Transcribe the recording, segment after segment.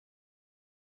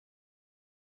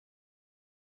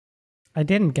I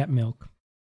didn't get milk.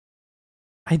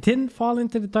 I didn't fall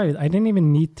into the toilet. I didn't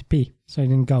even need to pee, so I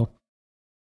didn't go.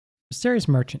 Mysterious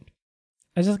merchant.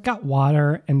 I just got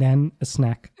water and then a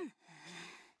snack.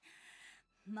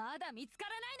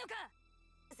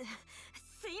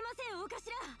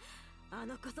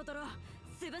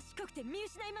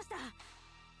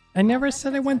 I never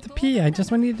said I went to pee. I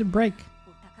just wanted to break.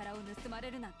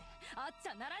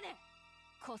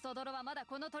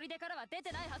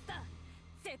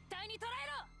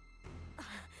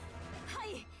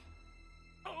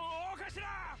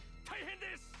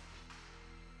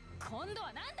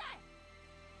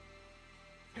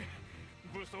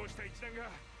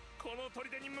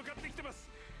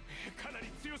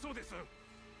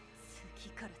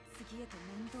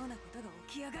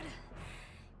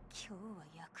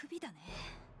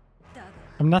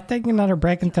 I'm not taking another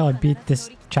break until I beat this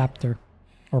chapter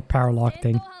or Paralogue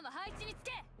thing.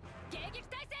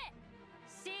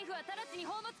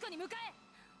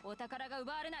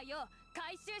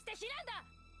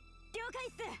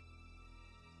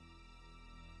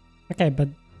 Okay, but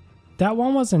that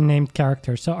one was a named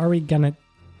character, so are we gonna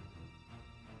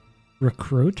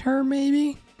recruit her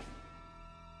maybe?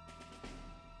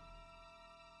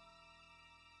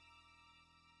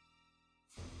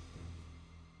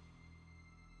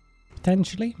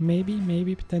 Potentially,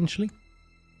 maybe, potentially.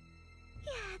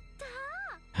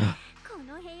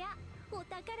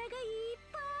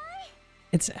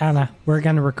 It's Anna. We're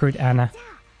gonna recruit Anna.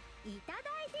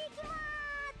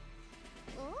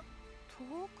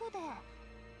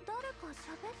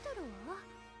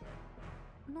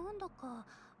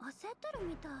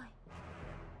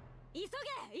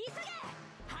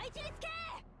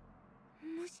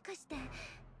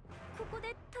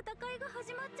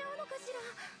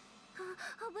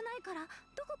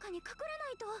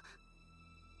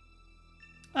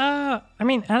 I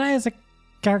mean, Anna is a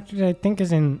character that I think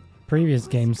is in previous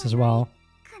games as well.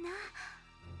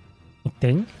 I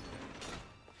think.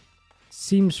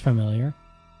 Seems familiar.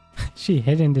 She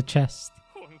hid in the chest.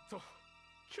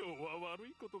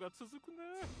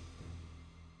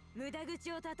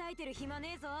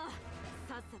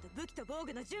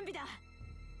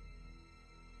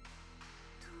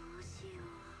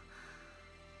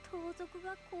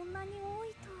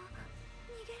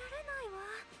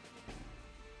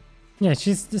 Yeah,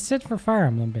 she's the Sid for Fire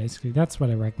Emblem, basically. That's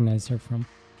what I recognize her from.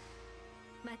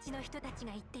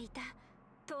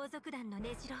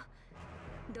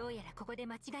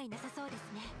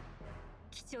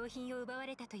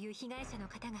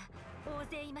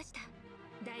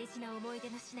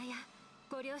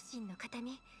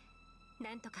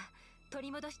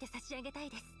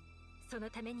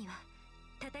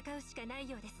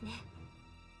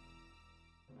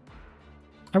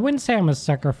 I wouldn't say I'm a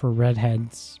sucker for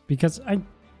redheads because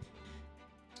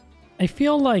I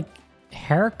feel like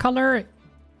hair color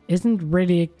isn't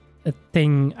really a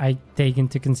thing I take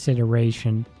into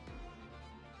consideration.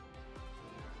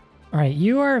 Alright,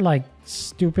 you are like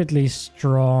stupidly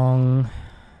strong.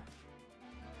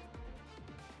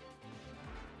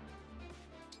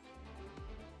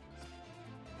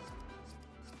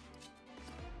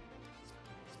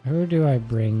 Who do I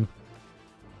bring?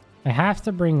 I have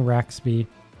to bring Raxby.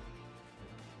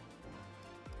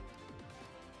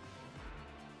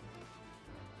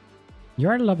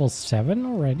 You're level 7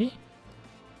 already?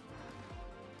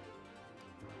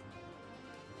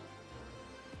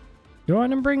 Do I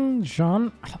want to bring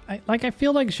Jean? I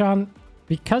feel like Jean,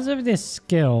 because of this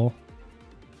skill,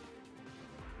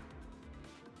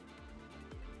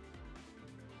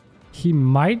 he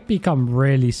might become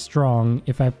really strong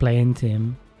if I play into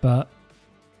him, but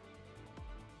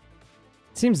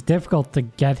it seems difficult to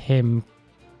get him.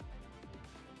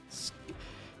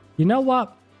 You know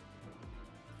what?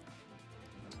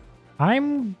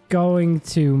 I'm going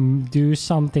to do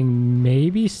something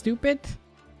maybe stupid.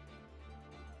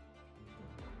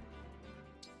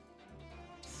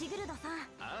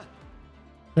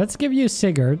 Let's give you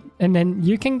Sigurd, and then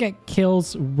you can get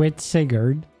kills with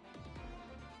Sigurd.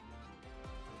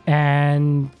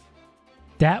 And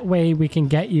that way we can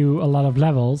get you a lot of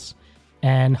levels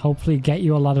and hopefully get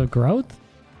you a lot of growth.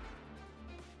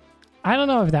 I don't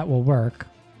know if that will work.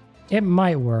 It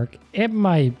might work. It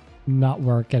might not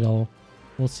work at all.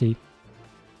 We'll see.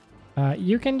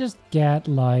 You can just get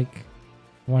like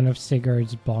one of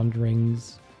Sigurd's bond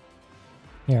rings.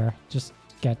 Here, just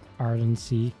get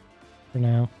Ardency for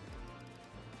now.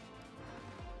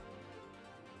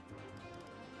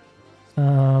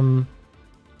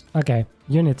 Okay,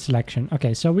 unit selection.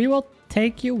 Okay, so we will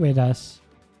take you with us.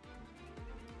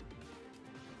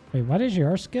 Wait, what is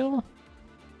your skill?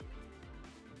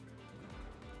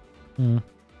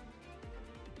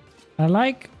 I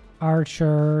like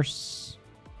archers.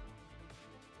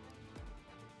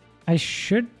 I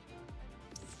feel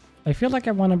like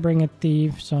I want to bring a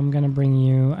thief, so I'm gonna bring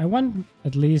you. I want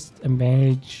at least a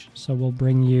mage, so we'll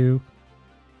bring you.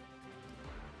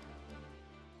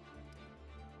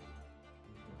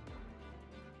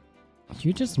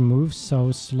 You just move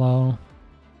so slow.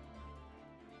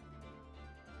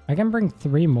 I can bring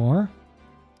 3 more.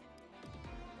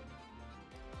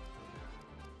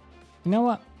 You know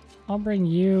what? I'll bring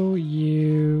you.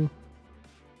 You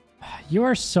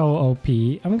are so OP.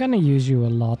 I'm gonna use you a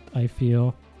lot, I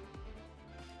feel.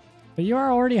 But you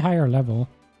are already higher level.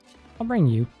 I'll bring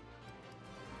you.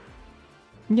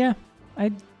 Yeah,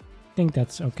 I think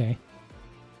that's okay.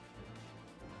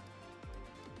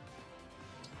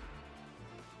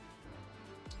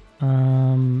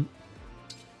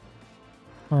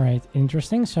 Alright,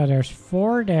 interesting. So there's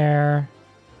 4 there.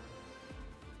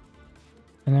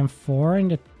 And then 4 in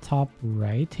the top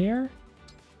right here.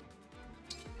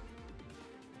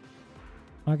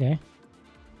 Okay.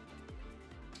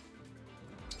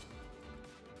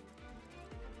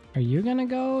 Are you gonna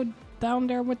go down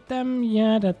there with them?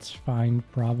 Yeah, that's fine,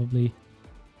 probably.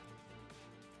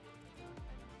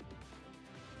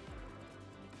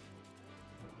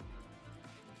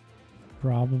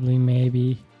 Probably,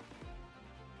 maybe.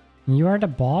 You are the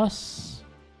boss?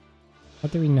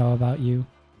 What do we know about you?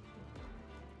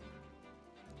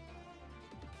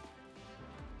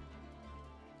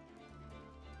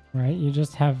 Right, you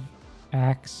just have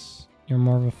axe. You're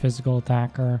more of a physical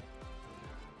attacker.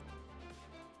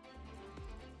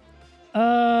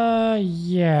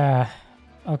 Yeah.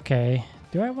 Okay.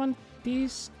 Do I want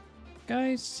these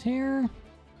guys here?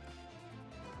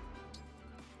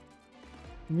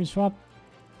 Can we swap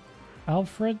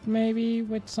Alfred maybe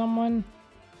with someone?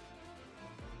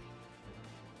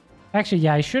 Actually,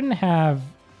 yeah, I shouldn't have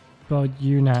both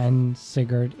Yuna and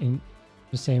Sigurd in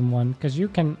the same one, because you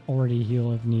can already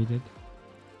heal if needed.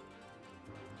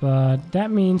 But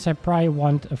that means I probably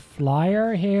want a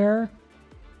flyer here.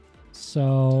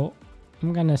 So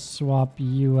I'm gonna swap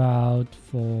you out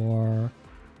for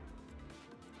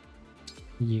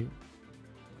you.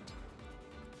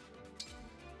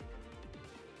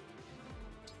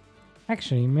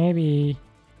 Actually, maybe...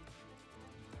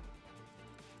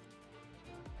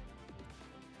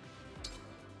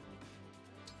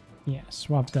 yeah,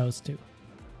 swap those two.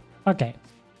 Okay.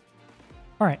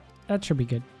 Alright, that should be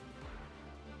good.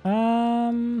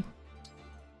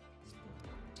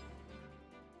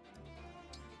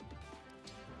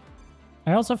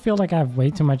 I also feel like I have way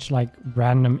too much like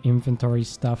random inventory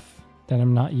stuff that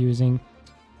I'm not using.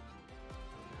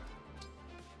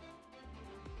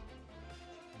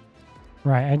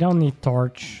 Right, I don't need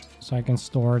torch, so I can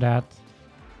store that.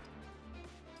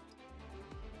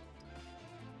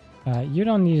 You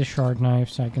don't need a short knife,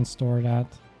 so I can store that.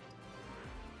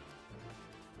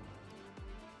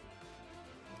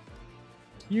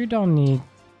 You don't need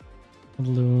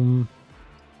loom.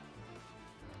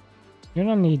 You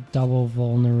don't need double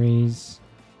vulneraries.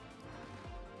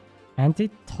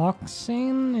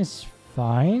 Antitoxin is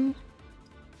fine.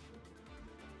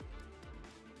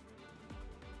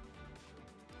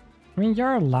 I mean,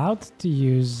 you're allowed to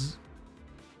use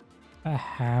a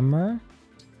hammer.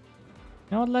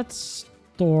 Now let's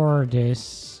store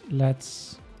this.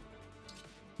 Let's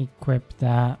equip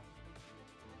that.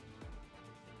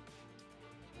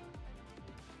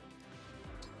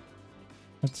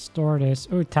 Let's store this.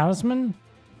 Oh, talisman.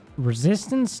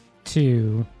 Resistance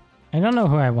 2. I don't know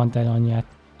who I want that on yet.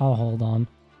 I'll hold on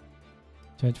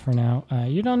to it for now.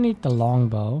 You don't need the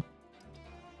longbow.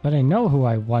 But I know who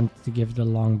I want to give the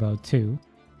longbow to.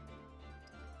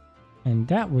 And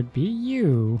that would be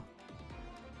you.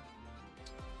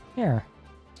 Here.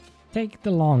 Take the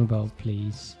longbow,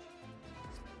 please.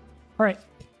 Alright.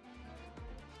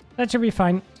 That should be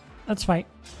fine. Let's fight.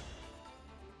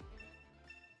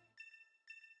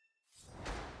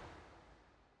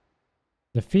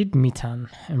 Defeat Mitan,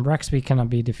 and Raxby cannot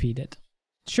be defeated.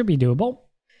 Should be doable.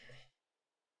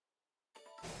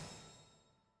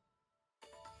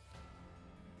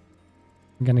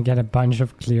 I'm gonna get a bunch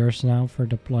of clears now for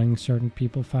deploying certain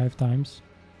people 5 times.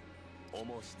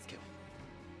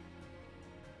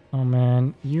 Oh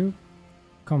man, you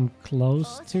come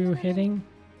close to hitting.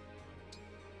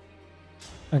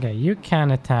 Okay, you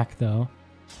can attack though.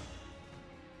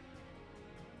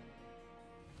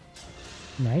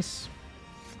 Nice.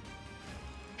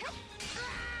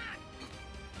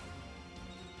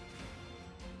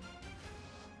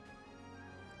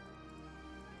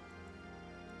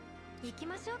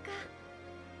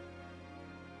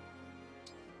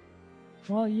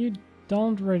 Well, you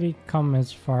don't really come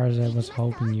as far as I was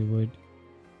hoping you would.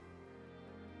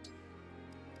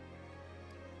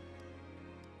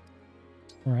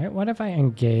 Alright, what if I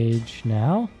engage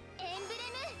now?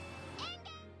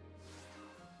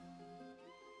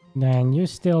 Then you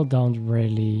still don't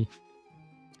really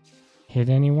hit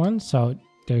anyone, so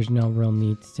there's no real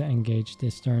need to engage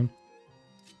this turn.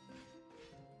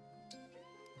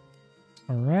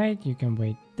 Alright, you can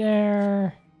wait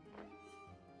there.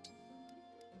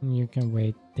 You can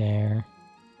wait there.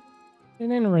 They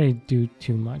didn't really do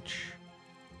too much.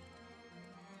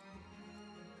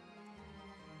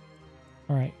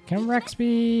 Alright, can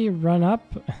Raxby run up?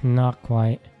 Not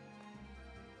quite.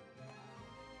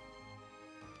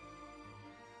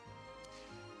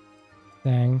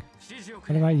 Dang.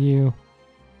 What about you?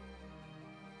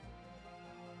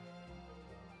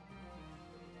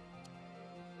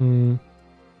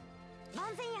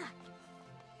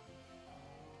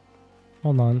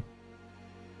 Hold on.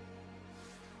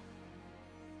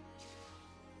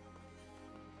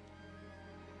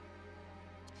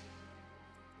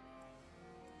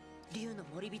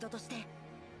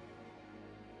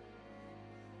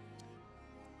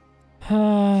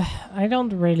 I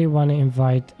don't really want to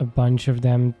invite a bunch of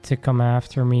them to come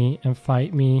after me and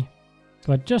fight me,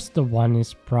 but just the one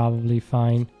is probably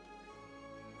fine.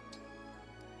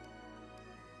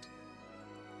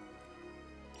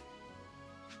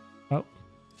 Oh.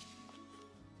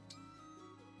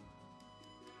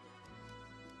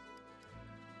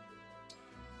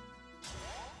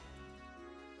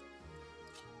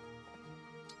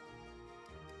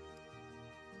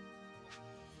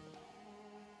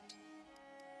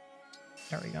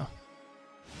 There we go.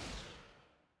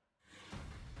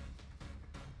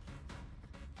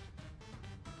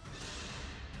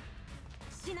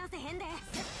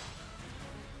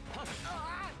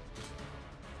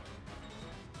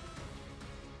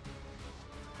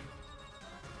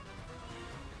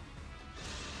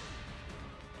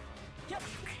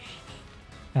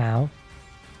 Ow.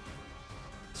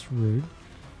 It's rude.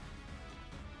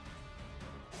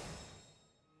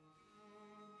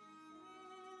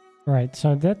 Right,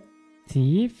 so that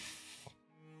thief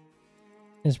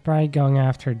is probably going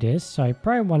after this, so I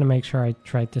probably want to make sure I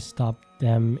try to stop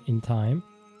them in time.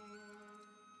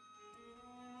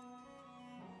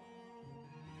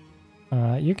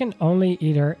 You can only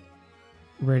either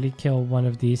really kill one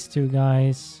of these two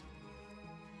guys.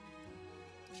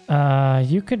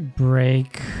 You could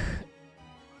break...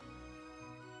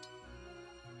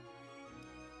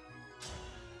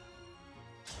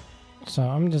 So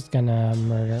I'm just gonna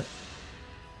murder.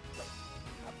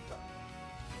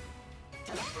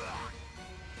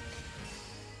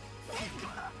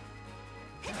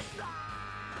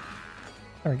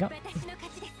 There we go.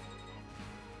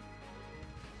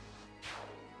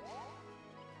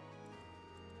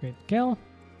 Great kill.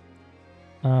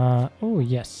 Oh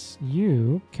yes,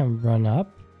 you can run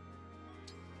up.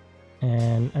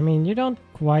 And I mean, you don't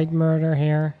quite murder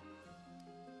here.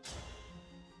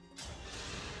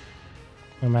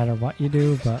 No matter what you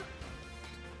do, but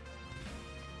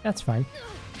that's fine.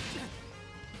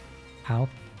 Ow.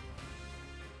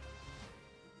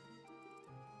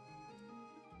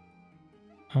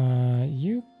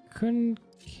 You couldn't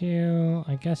kill.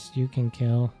 I guess you can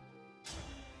kill.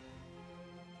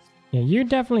 Yeah, you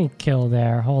definitely kill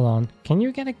there. Hold on. Can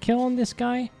you get a kill on this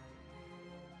guy?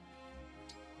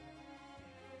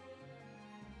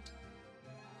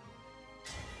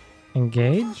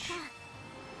 Engage?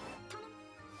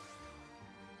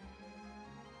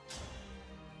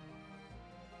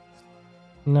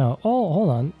 No. Oh, hold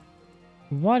on.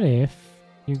 What if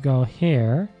you go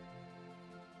here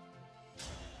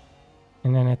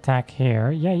and then attack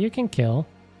here? Yeah, you can kill.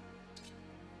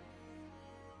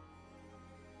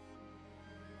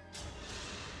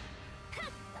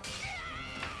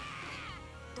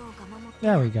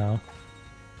 There we go.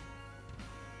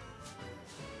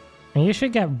 And you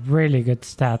should get really good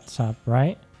stats up,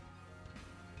 right?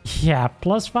 Yeah,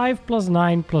 +5,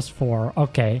 +9, +4.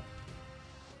 Okay.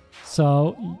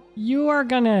 So you are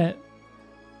gonna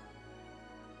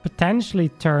potentially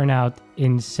turn out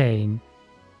insane.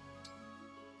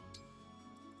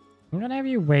 I'm gonna have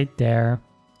you wait there.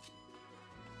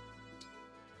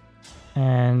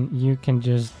 And you can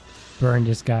just burn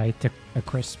this guy to a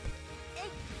crisp.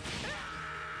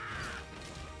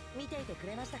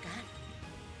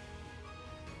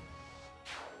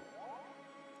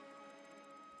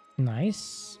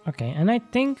 Nice. Okay, and I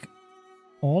think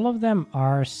all of them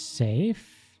are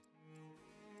safe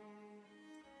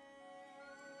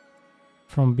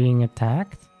from being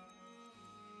attacked.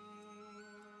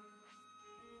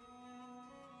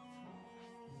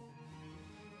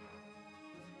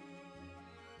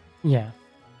 Yeah.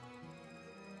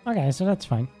 Okay, so that's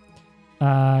fine.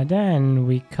 Then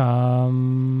we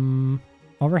come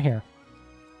over here.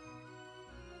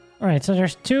 Alright, so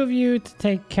there's 2 of you to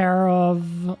take care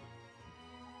of.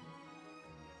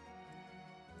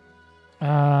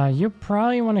 You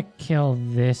probably want to kill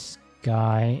this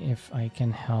guy if I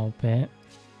can help it.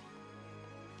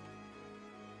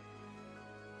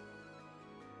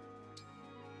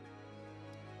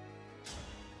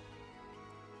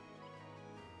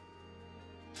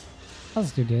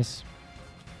 Let's do this.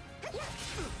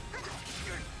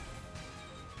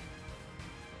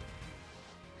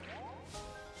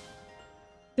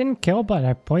 Didn't kill, but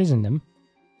I poisoned him.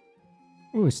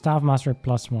 Ooh, Staff Master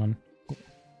 +1. Cool.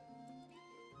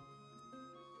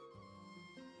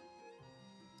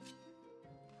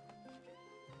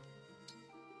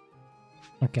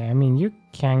 Okay, I mean, you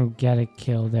can get a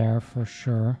kill there for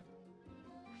sure.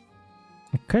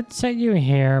 I could set you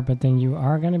here, but then you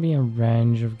are going to be in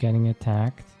range of getting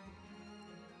attacked.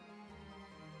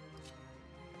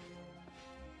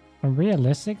 But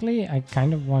realistically, I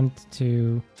kind of want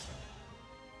to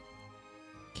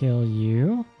kill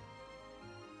you.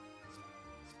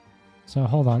 So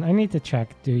hold on, I need to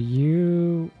check. Do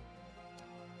you...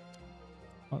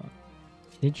 Hold on.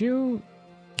 Did you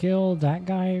kill that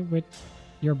guy with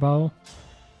your bow?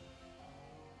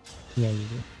 Yeah, you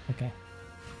do. Okay.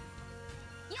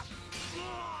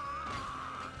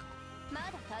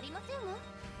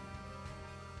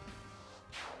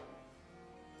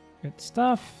 Good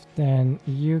stuff. Then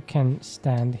you can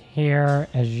stand here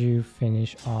as you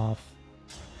finish off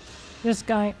this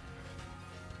guy.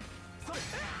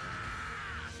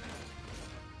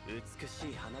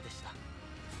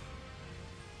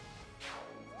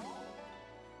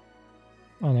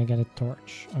 Oh, and I get a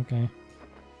torch. Okay.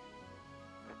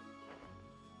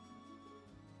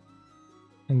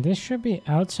 And this should be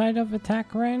outside of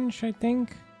attack range, I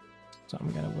think. So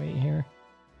I'm gonna wait here.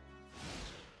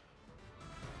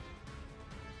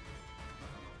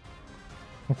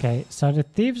 Okay, so the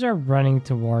thieves are running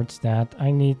towards that.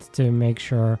 I need to make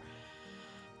sure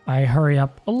I hurry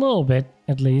up a little bit,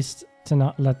 at least, to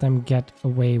not let them get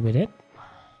away with it.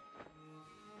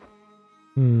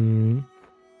 I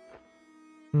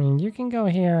mean, you can go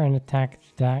here and attack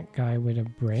that guy with a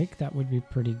break. That would be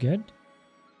pretty good.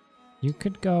 You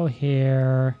could go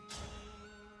here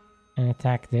and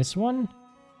attack this one.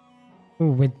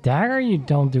 Ooh, with dagger, you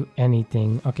don't do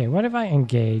anything. Okay, what if I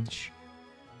engage?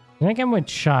 Then again with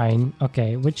shine.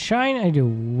 Okay, with shine I do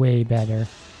way better.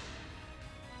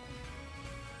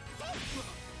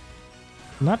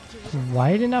 Not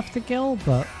quite enough to kill,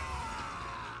 but...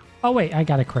 Oh wait, I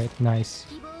got a crit. Nice.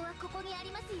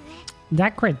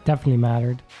 That crit definitely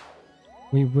mattered.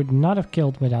 We would not have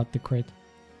killed without the crit.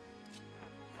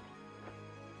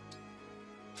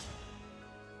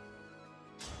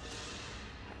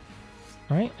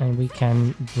 Alright, and we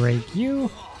can break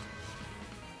you.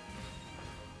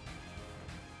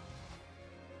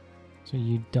 So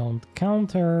you don't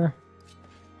counter.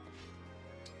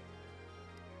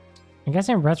 I guess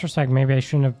in retrospect, maybe I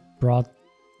shouldn't have brought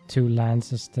 2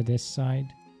 lances to this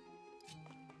side.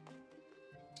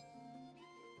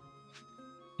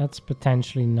 That's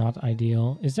potentially not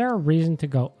ideal. Is there a reason to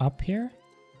go up here?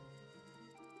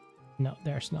 No,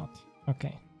 there's not.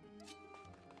 Okay.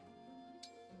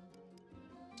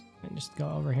 And just go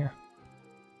over here.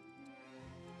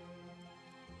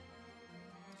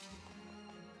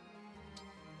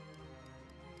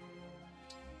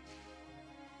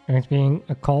 It's being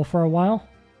a call for a while.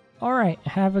 Alright,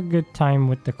 have a good time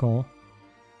with the call.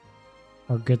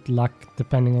 Or good luck,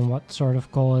 depending on what sort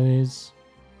of call it is.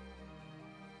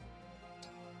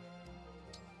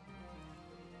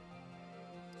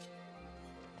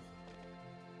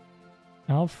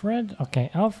 Alfred?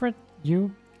 Okay, Alfred,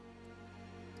 you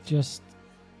just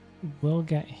will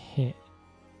get hit.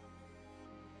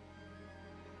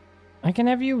 I can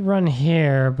have you run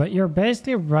here, but you're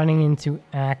basically running into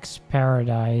Axe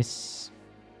Paradise.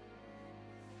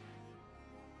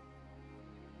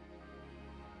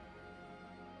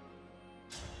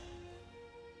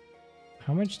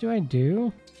 How much do I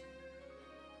do?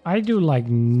 I do like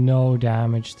no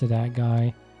damage to that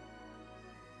guy.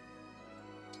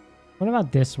 What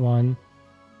about this one?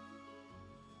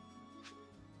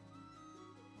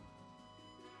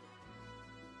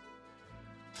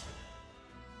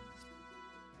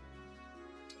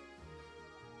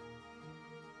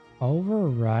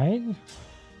 Override?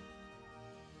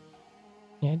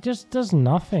 Yeah, it just does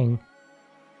nothing.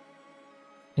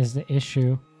 Is the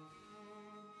issue.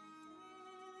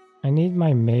 I need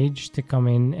my mage to come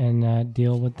in and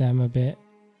deal with them a bit.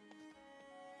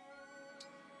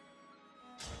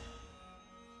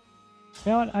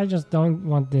 You know what? I just don't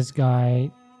want this guy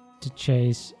to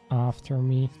chase after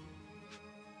me.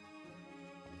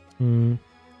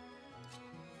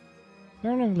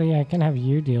 Alternatively, I can have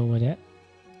you deal with it.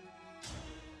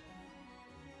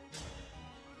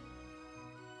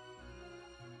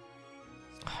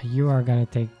 You are gonna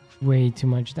take way too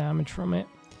much damage from it.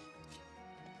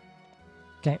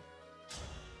 Okay.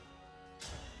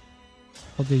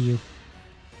 I'll do you.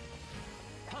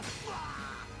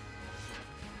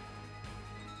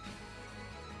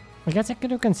 I guess I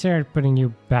could have considered putting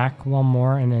you back one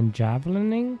more and then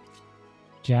javelining.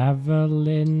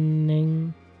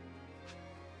 Javelining.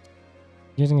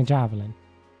 Using a javelin.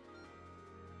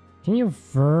 Can you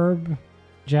verb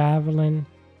javelin?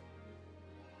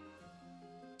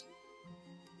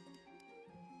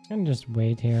 I can just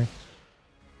wait here.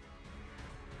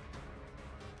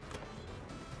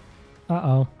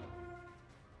 Uh-oh.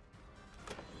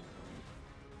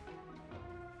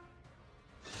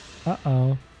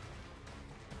 Uh-oh.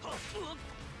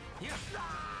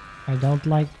 I don't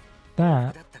like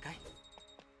that.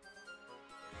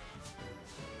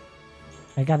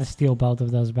 I gotta steal both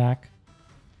of those back.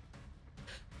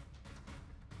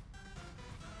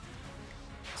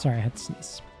 Sorry, I had to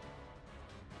sneeze.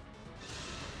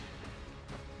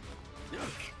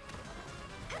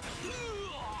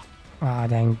 Ah,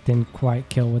 dang, didn't quite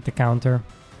kill with the counter.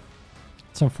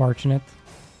 It's unfortunate.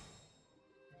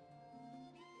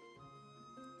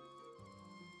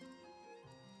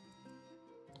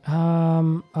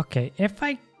 Okay, if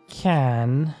I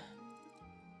can,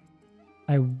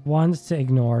 I want to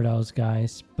ignore those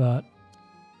guys, but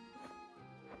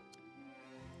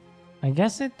I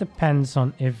guess it depends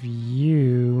on if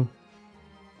you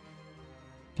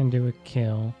can do a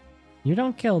kill. You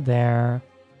don't kill there,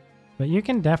 but you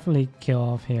can definitely kill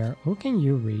off here. Who can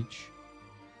you reach?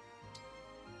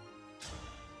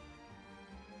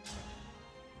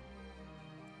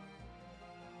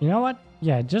 You know what?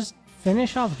 Yeah, just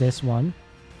finish off this one.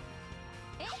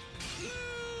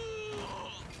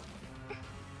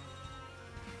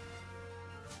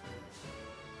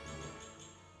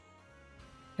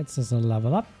 It's just a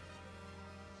level up.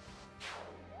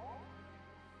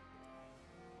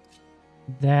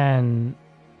 Then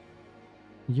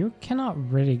you cannot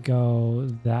really go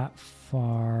that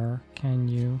far, can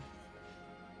you?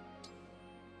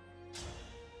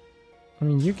 I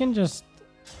mean, you can just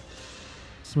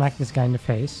smack this guy in the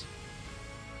face.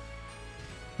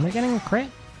 Am I getting a crit?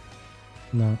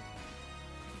 No.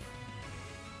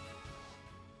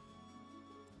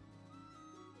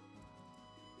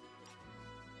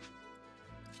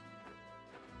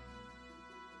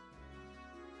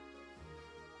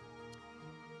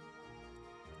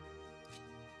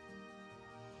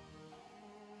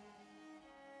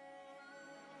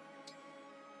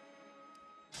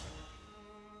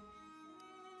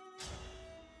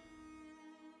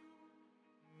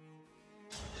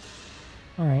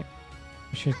 Alright,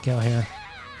 we should kill here.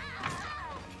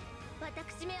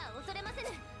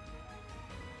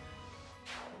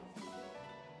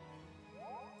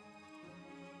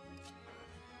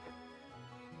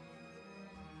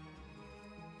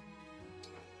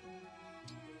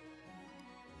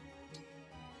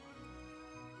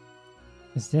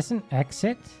 Is this an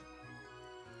exit?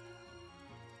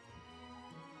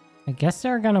 I guess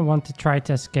they're gonna want to try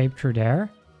to escape through there.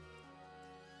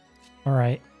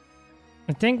 Alright.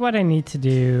 I think what I need to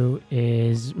do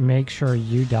is make sure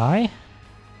you die.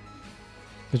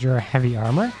 Because you're a heavy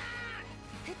armor.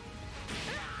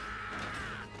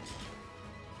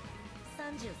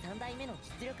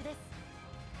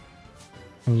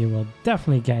 And you will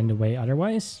definitely get in the way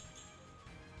otherwise.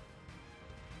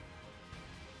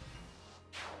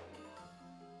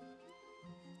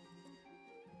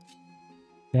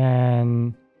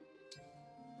 Then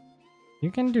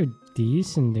you can do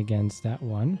decent against that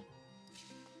one.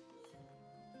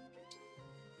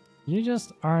 You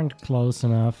just aren't close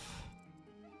enough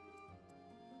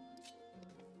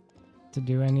to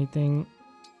do anything,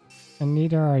 and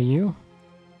neither are you.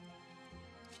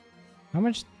 How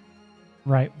much?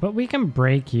 Right, but we can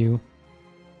break you.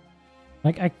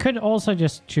 Like, I could also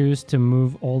just choose to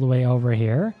move all the way over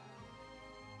here.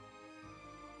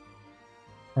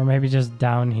 Or maybe just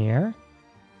down here.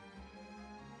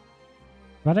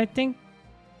 But I think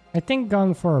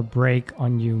going for a break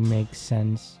on you makes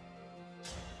sense.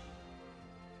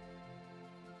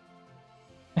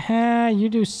 You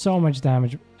do so much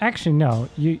damage. Actually, no.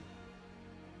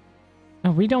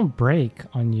 No, we don't break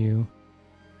on you.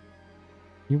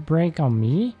 You break on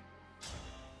me?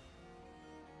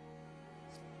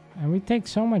 And we take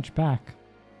so much back.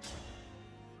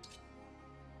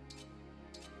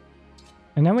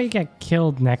 And then we get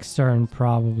killed next turn,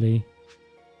 probably.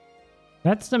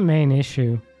 That's the main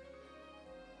issue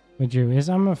with you, is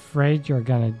I'm afraid you're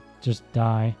gonna just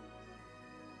die.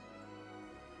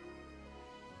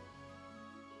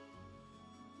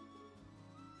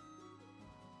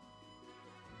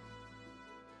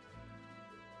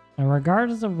 And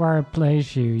regardless of where it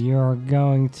plays you, you're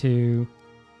going to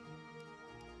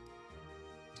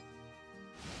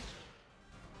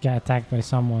get attacked by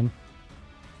someone.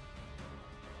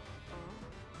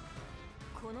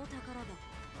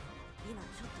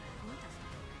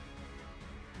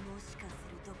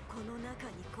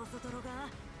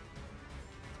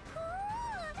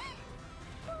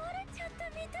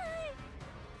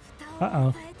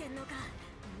 Uh-oh.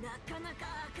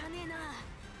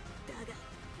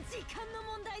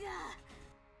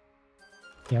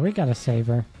 Yeah, we gotta save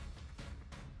her.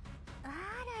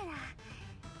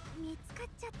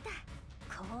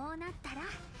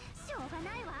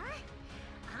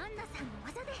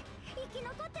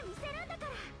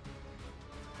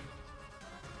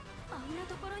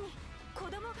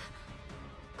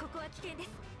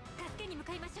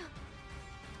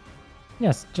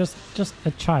 Yes, just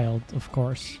a child, of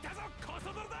course.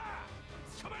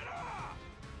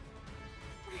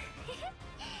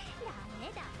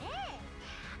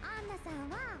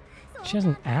 She has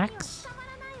an axe?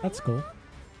 That's cool.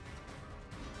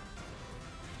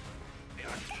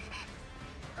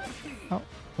 Oh,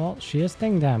 well, she has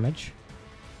sting damage.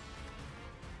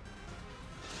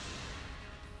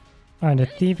 Oh, and the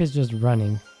thief is just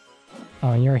running. Oh,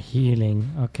 and you're healing.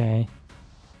 Okay.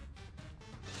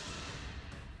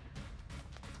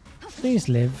 Please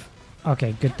live.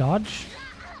 Okay, good dodge.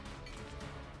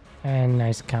 And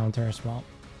nice counter as well.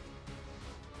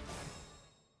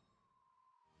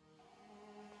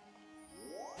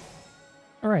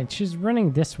 Alright, she's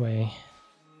running this way.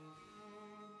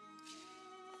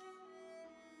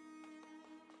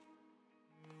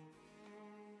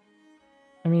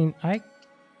 I mean, I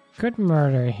could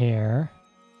murder here.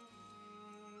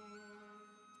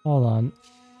 Hold on.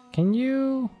 Can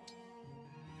you...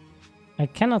 I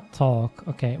cannot talk.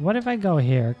 Okay, what if I go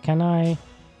here? Can I...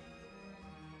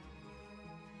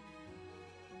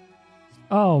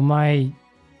 Oh, my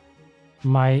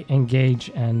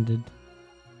engage ended.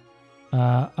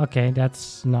 Okay,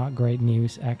 that's not great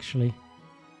news, actually.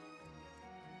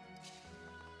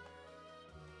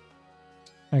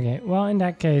 Okay, well, in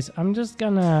that case, I'm just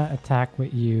gonna attack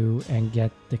with you and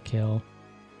get the kill.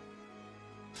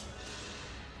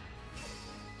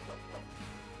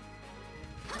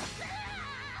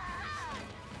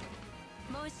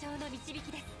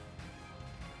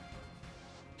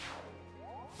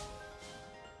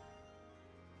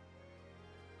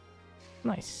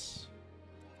 Nice.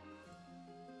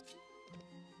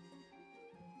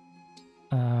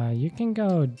 You can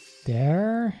go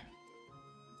there.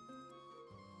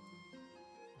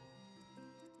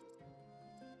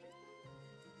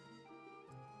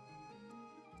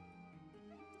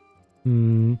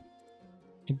 I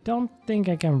don't think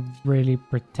I can really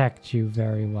protect you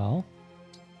very well.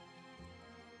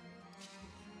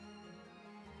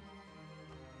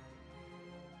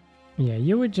 Yeah,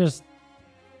 you would just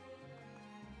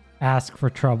ask for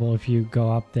trouble if you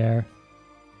go up there.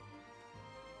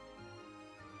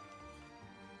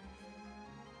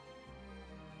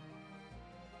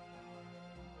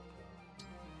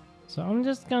 So I'm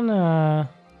just gonna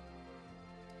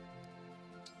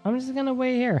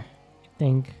wait here, I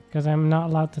think, because I'm not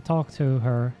allowed to talk to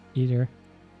her either.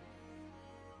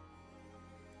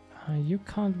 You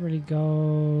can't really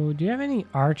go. Do you have any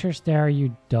archers there?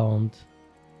 You don't.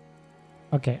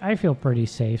 Okay, I feel pretty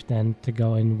safe then to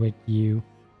go in with you.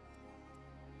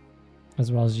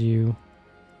 As well as you.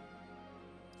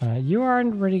 You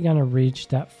aren't really gonna reach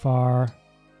that far.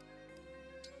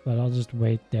 But I'll just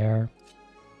wait there.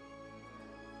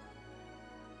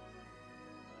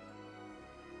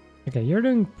 Okay, you're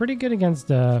doing pretty good against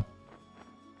the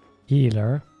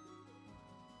healer.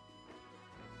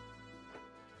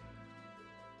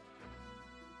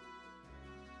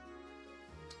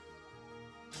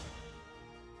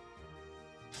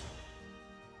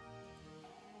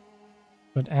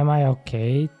 But am I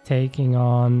okay taking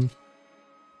on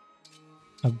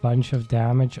a bunch of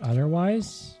damage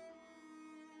otherwise?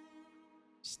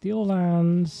 Steel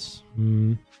lands.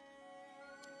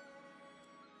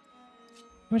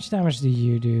 How much damage do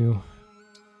you do?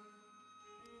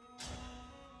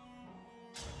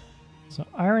 So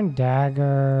Iron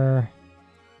Dagger.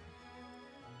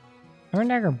 Iron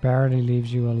Dagger barely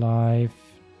leaves you alive.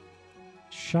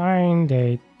 Shine,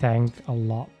 they tank a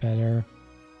lot better.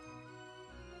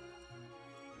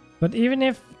 But even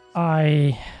if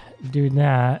I do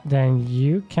that, then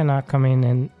you cannot come in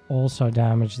and also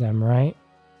damage them, right?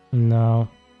 No.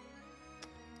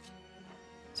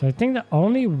 So I think the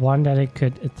only one that it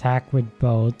could attack with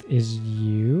both is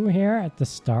you here at the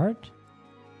start.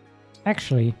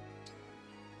 Actually,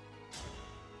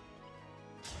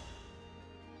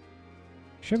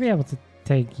 should be able to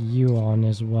take you on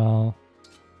as well.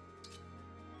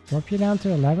 Drop you down to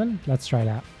 11? Let's try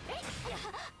that.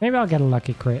 Maybe I'll get a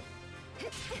lucky crit.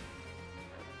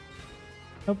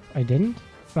 Nope, I didn't.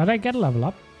 But I get a level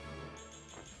up.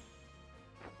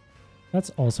 That's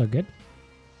also good.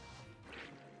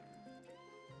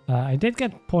 I did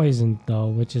get poisoned though,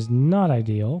 which is not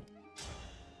ideal.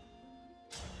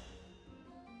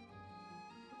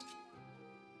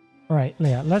 Alright,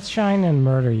 Leah, let's shine and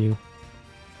murder you.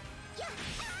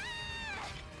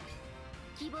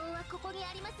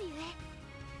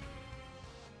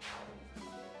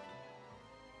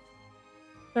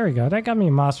 There we go, that got me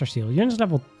a Master Seal. Units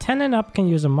level 10 and up can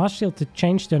use a Master Seal to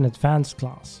change to an advanced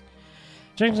class.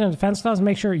 Changing to an advanced class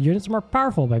makes sure units are more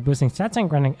powerful by boosting stats and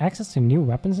granting access to new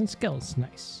weapons and skills.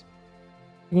 Nice.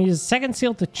 You can use a second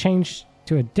seal to change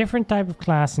to a different type of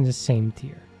class in the same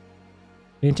tier.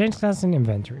 You can change class in the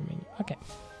inventory menu. Okay.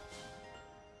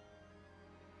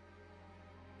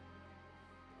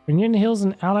 When unit heals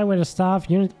an ally with a staff,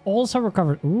 unit also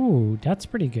recovered. Ooh, that's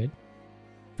pretty good.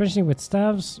 Finishing with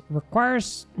staffs required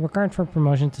for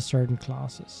promotion to certain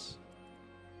classes.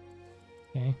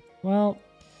 Okay, well,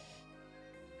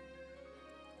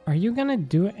 are you gonna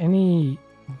do any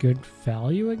good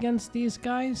value against these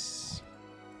guys?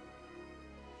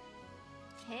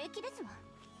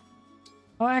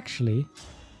 Oh, actually,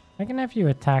 I can have you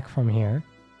attack from here.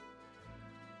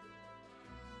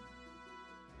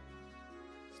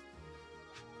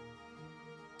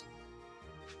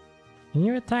 Can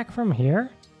you attack from here?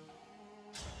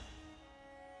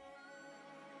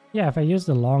 Yeah, if I use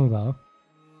the longbow.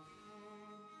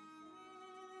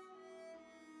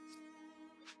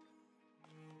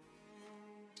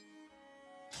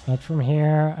 But from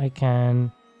here, I can...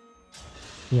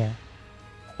 Yeah.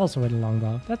 Also with a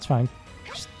longbow. That's fine.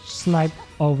 Just snipe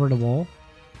over the wall.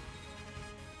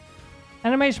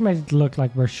 Animation might look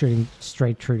like we're shooting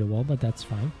straight through the wall, but that's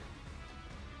fine.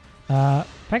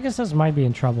 Pegasus might be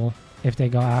in trouble if they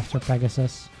go after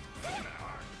Pegasus.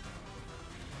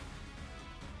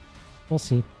 We'll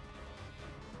see.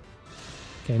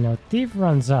 Okay, no, Thief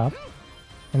runs up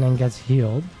and then gets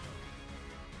healed.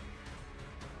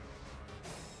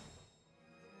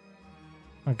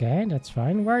 Okay, that's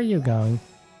fine. Where are you going?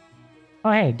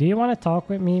 Oh, hey, do you want to talk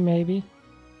with me, maybe?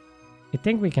 I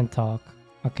think we can talk.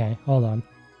 Okay, hold on.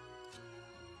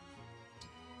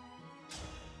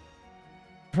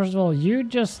 First of all, you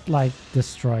just, like,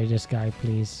 destroy this guy,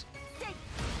 please.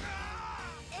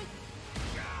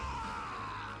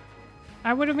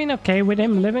 I would have been okay with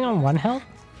him living on 1 health,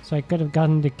 so I could have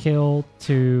gotten the kill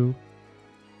to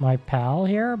my pal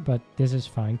here, but this is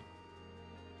fine.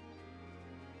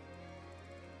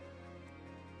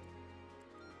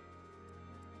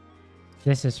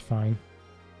 This is fine.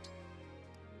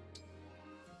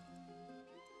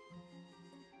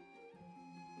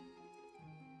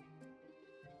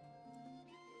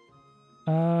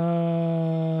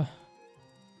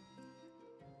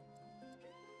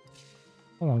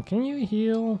 Hold on, can you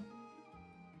heal?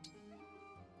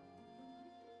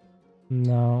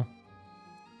 No.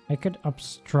 I could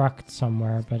obstruct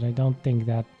somewhere, but I don't think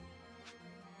that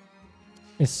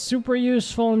is super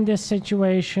useful in this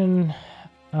situation.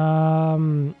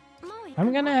 I'm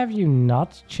gonna have you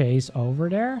not chase over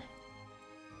there.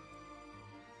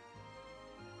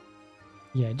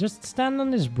 Yeah, just stand on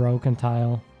this broken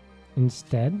tile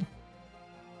instead.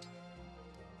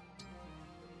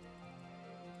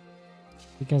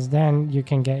 Because then you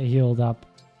can get healed up.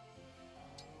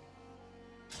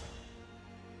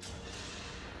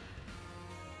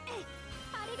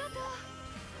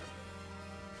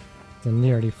 They're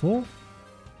nearly full.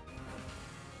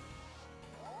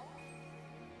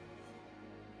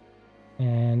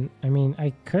 And, I mean,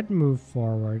 I could move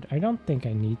forward. I don't think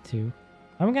I need to.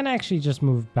 I'm gonna actually just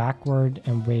move backward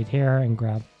and wait here and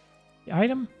grab the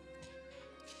item.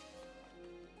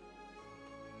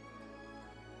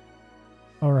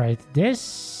 Alright,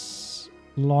 this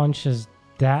launches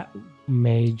that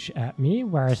mage at me,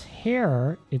 whereas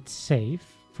here it's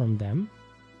safe from them.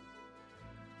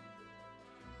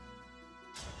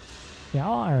 Yeah,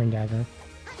 I'll Iron Dagger.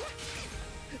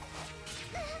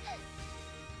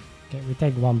 Okay, we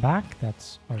take 1 back.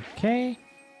 That's okay.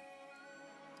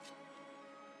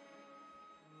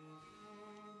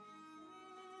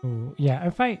 Ooh, yeah,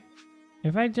 if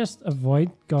I just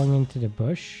avoid going into the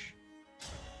bush,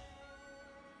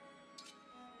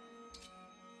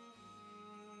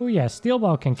 Oh yeah, steel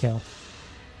ball can kill.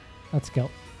 Let's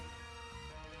go.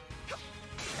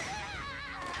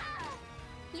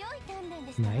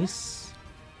 Nice.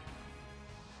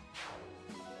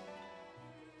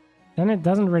 Then it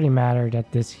doesn't really matter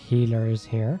that this healer is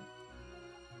here.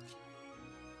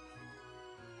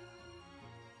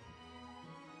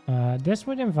 This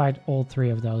would invite all three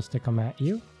of those to come at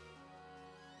you,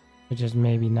 which is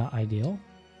maybe not ideal.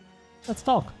 Let's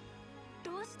talk.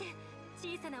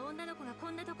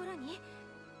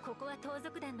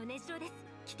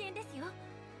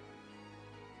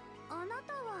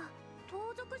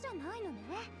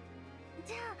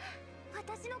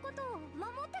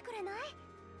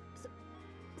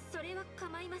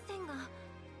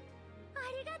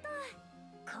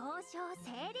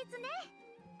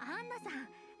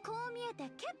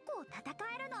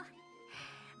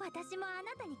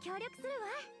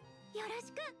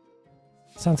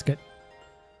 Sounds good.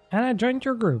 And I joined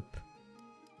your group.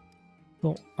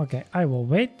 Cool. Okay, I will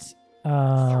wait.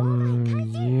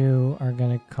 You are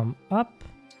gonna come up.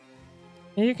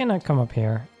 Yeah, you cannot come up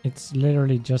here. It's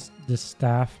literally just the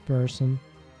staff person.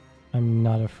 I'm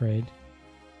not afraid.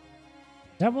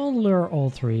 That will lure all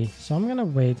three, so I'm gonna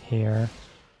wait here.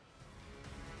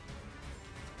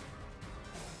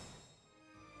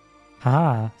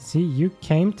 Haha, see, you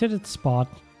came to the spot,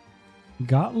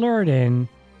 got lured in,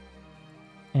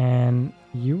 and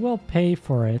you will pay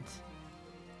for it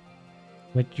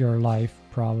with your life,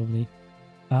 probably.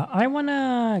 I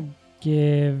wanna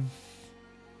give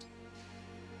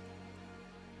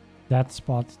that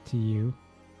spot to you.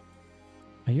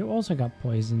 Oh, you also got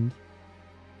poisoned.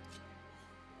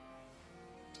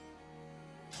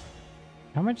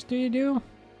 How much do you do?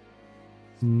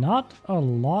 Not a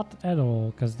lot at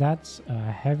all, because that's a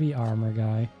heavy armor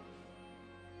guy.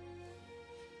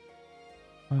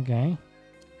 Okay.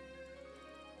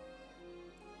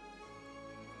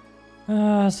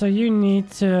 So you need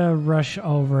to rush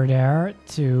over there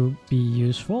to be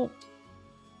useful.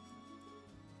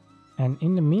 And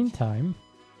in the meantime...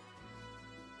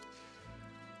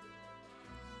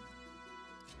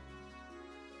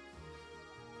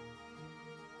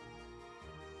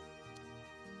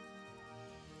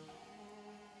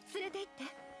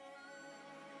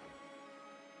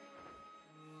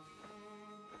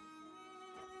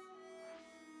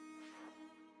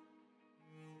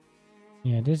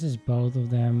 Yeah, this is both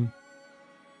of them.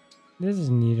 This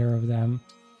is neither of them.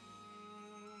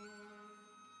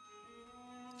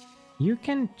 You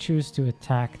can choose to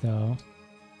attack though.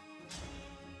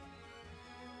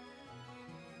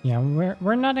 Yeah,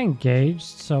 we're not engaged,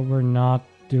 so we're not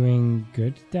doing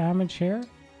good damage here.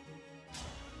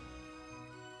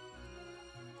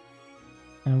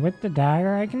 And with the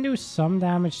dagger, I can do some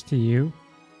damage to you.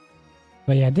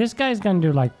 But yeah, this guy's gonna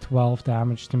do like 12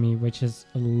 damage to me, which is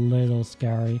a little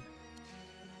scary.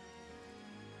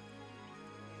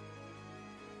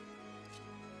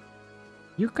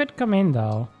 You could come in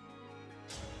though.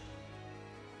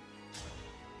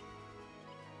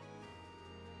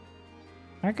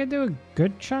 I could do a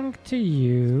good chunk to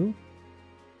you.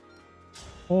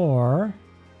 Or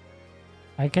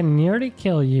I can nearly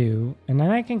kill you, and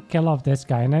then I can kill off this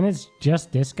guy, and then it's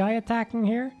just this guy attacking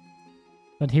here.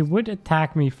 But he would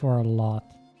attack me for a lot.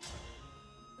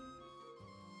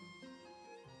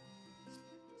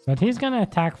 But he's gonna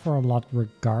attack for a lot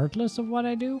regardless of what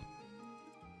I do.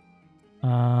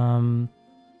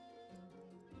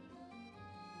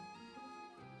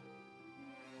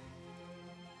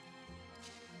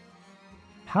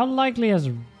 How likely is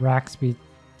Raxby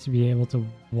to be able to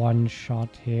one-shot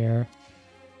here?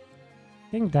 I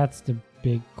think that's the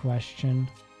big question.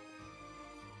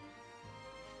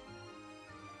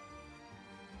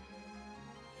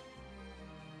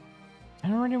 I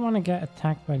don't really want to get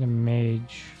attacked by the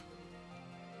mage.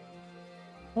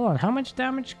 Hold on, how much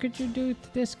damage could you do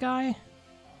to this guy?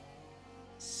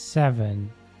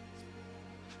 7.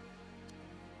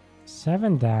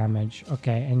 7 damage.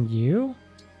 Okay, and you?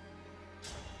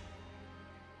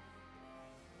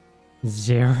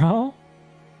 0?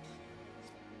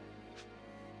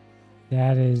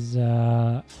 That is,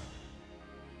 that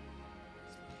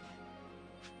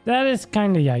is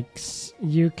kind of yikes.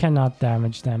 You cannot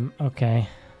damage them. Okay.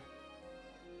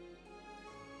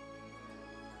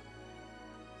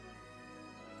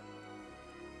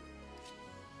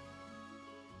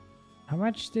 How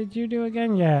much did you do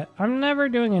again? Yeah, I'm never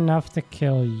doing enough to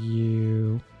kill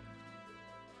you.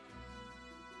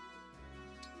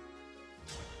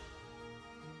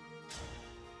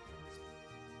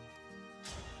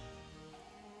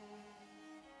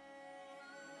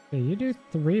 Okay, you do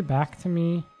 3 back to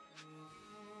me.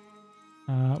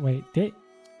 Wait,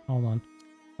 hold on.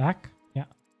 Back? Yeah.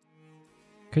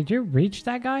 Could you reach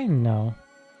that guy? No.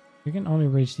 You can only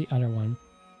reach the other one.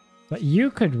 But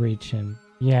you could reach him.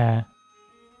 Yeah.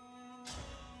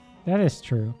 That is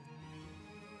true.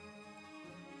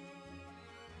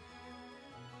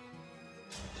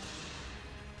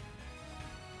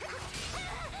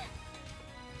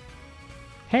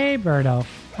 Hey, Birdo.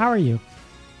 How are you?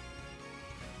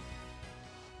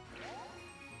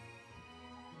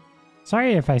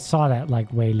 Sorry if I saw that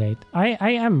like way late. I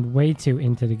am way too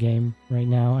into the game right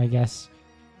now, I guess.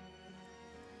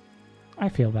 I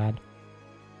feel bad.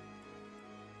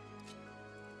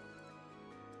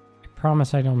 I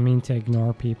promise I don't mean to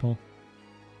ignore people.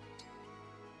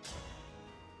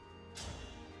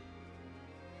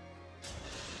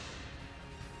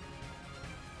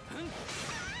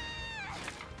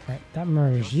 Alright, that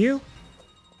murders you.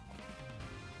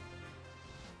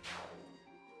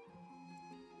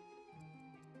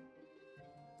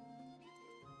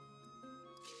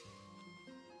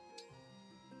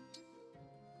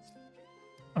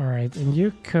 Alright, and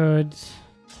you could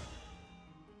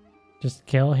just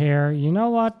kill here. You know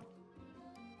what?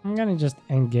 I'm gonna just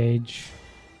engage.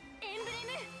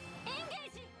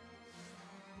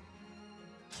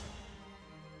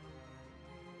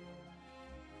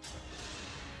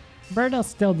 Birdo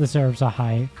still deserves a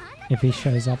high if he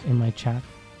shows up in my chat.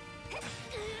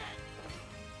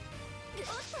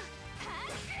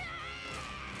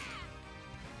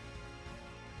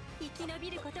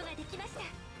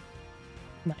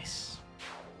 Nice.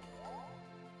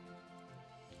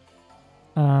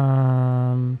 You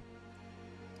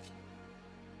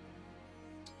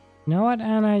know what,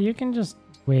 Anna? You can just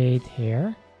wait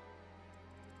here.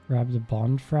 Grab the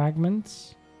bond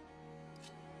fragments.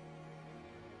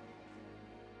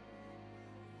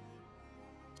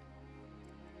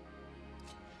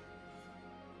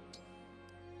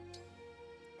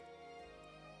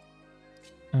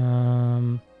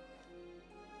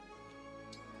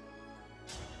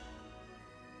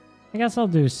 I guess I'll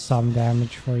do some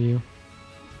damage for you.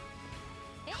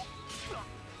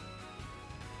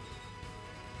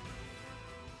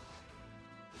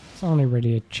 It's only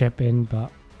really a chip in,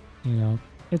 but, you know,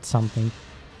 it's something.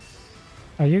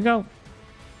 Oh, you go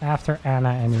after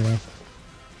Anna anyway.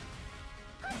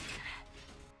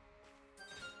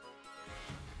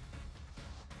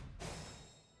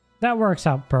 That works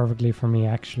out perfectly for me,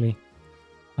 actually.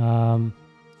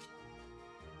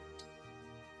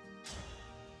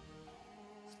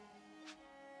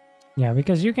 Yeah,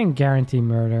 because you can guarantee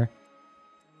murder.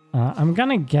 I'm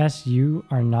gonna guess you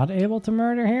are not able to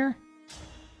murder here.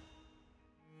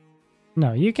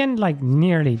 No, you can like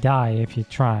nearly die if you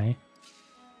try.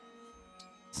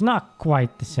 It's not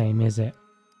quite the same, is it?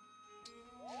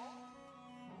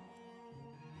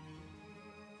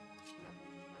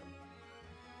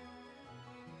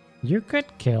 You could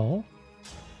kill.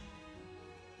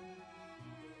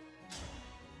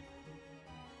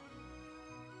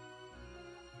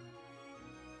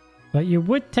 But you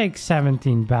would take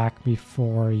 17 back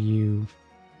before you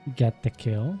get the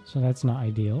kill, so that's not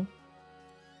ideal.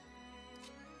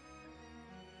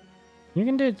 You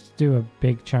can do a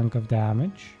big chunk of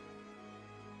damage.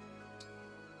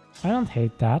 I don't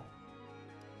hate that.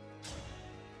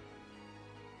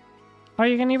 Oh,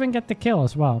 you can even get the kill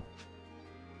as well.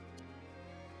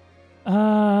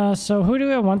 So who do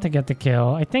I want to get the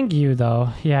kill? I think you, though.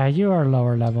 Yeah, you are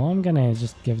lower level. I'm gonna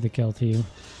just give the kill to you.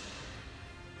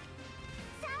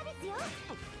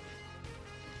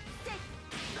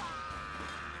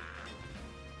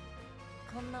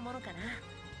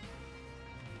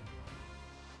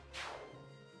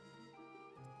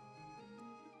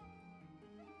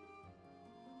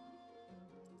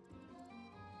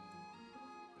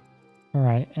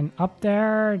 Alright, and up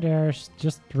there, there's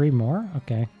just 3 more?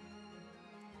 Okay.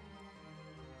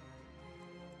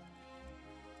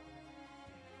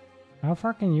 How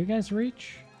far can you guys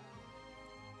reach?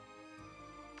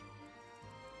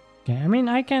 Okay, I mean,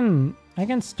 I can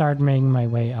start making my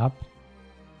way up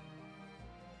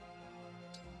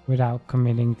without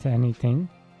committing to anything.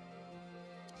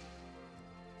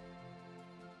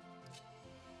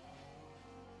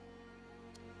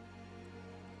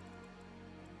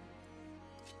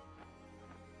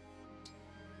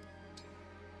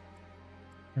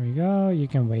 There you go. You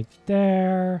can wait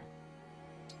there.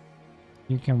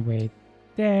 You can wait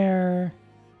there.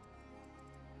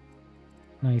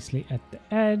 Nicely at the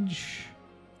edge.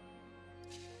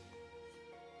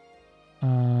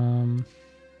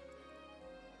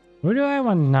 Who do I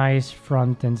want nice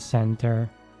front and center?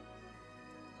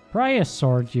 Probably a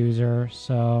sword user,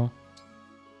 so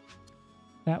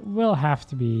that will have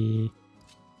to be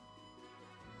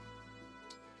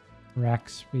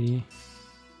Raxby.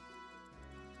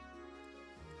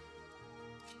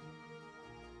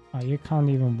 Oh, you can't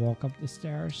even walk up the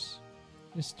stairs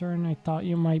this turn. I thought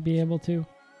you might be able to.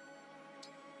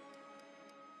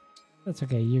 That's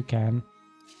okay, you can.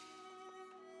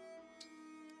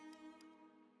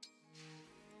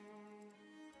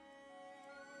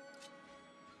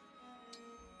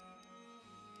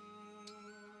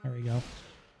 There we go.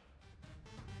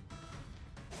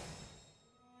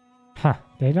 Huh,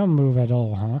 they don't move at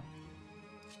all, huh?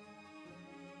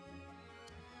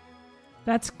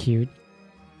 That's cute.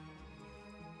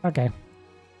 Okay.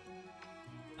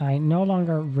 I no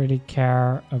longer really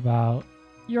care about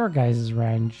your guys'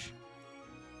 range.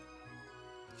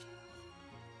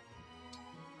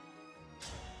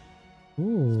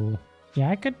 Ooh.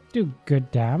 Yeah, I could do good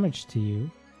damage to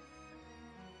you.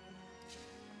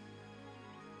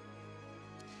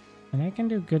 And I can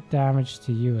do good damage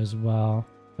to you as well.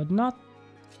 But not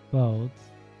both.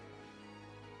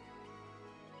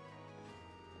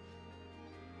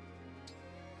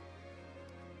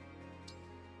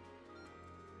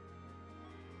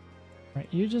 Right,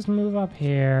 you just move up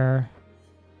here.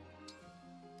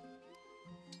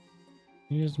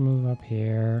 You just move up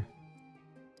here.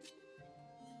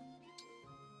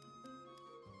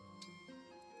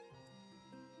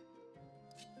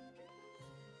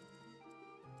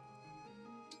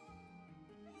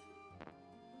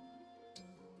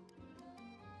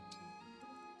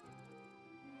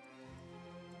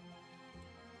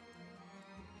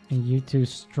 And you two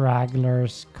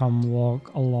stragglers come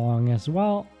walk along as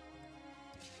well.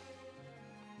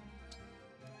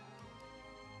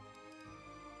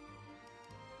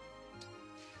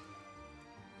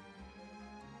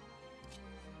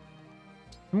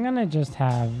 I'm gonna just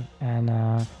have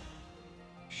Anna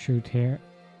shoot here,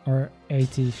 or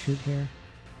AT shoot here.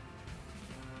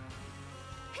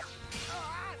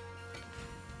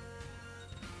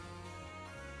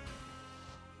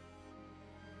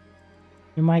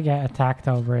 You might get attacked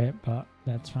over it, but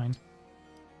that's fine.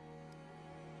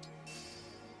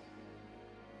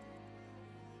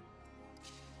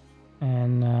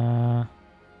 And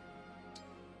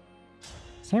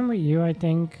same with you, I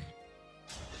think.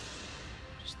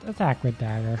 Just attack with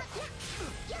dagger.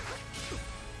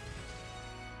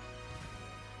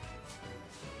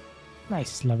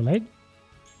 Nice, level 8.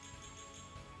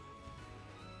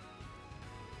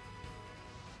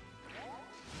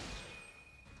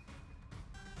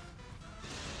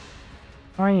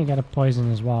 Oh, and you got a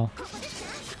poison as well.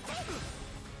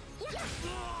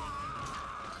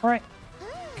 Alright.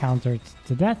 Countered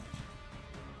to death.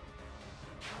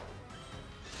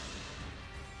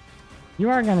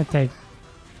 You are gonna take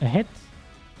a hit.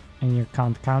 And you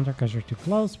can't counter because you're too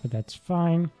close, but that's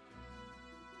fine.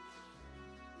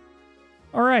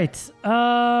 Alright.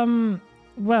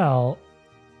 Well,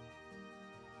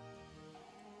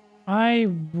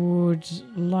 I would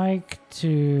like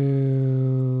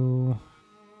to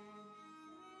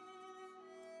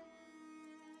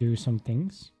do some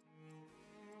things.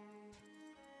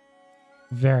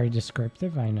 Very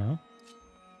descriptive, I know.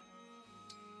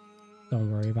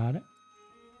 Don't worry about it.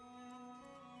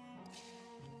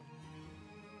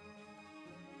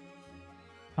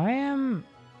 I am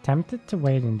tempted to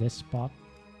wait in this spot.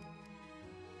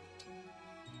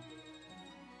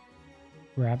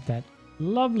 Grab that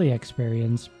lovely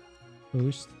experience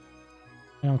boost.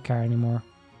 I don't care anymore.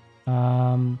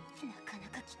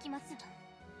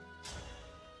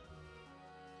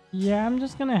 Yeah, I'm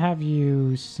just gonna have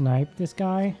you snipe this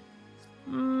guy.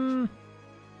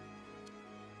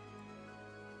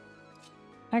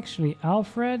 Actually,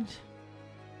 Alfred.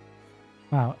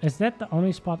 Wow, is that the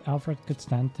only spot Alfred could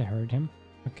stand to hurt him?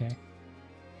 Okay.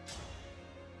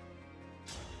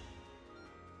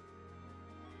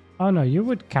 Oh no, you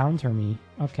would counter me.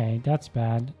 Okay, that's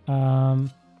bad. Then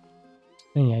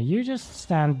yeah, you just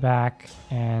stand back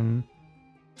and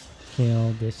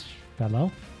kill this fellow.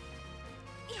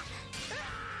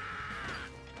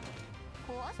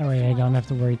 That way I don't have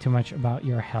to worry too much about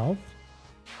your health.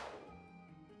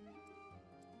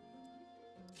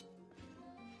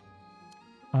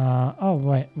 Oh,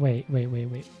 wait.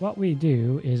 What we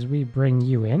do is we bring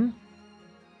you in.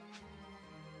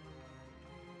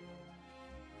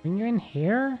 Bring you in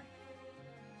here?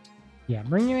 Yeah,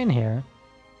 bring you in here.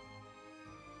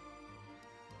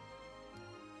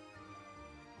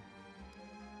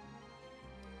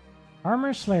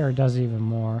 Armor Slayer does even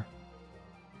more.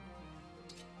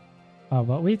 Oh,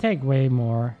 but we take way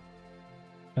more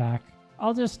back.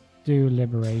 I'll just do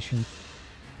Liberation.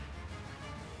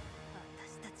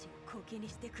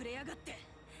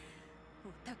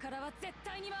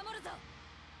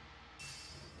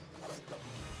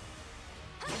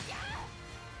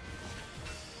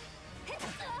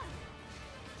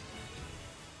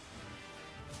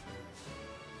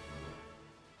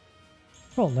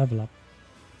 Oh, level up.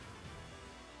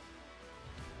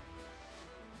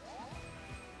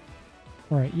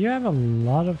 Alright, you have a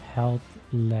lot of health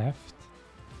left.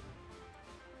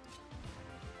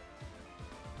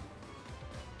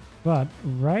 But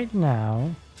right now...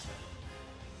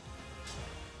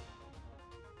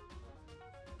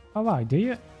 Oh wow, do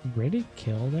you really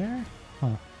kill there?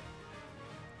 Huh.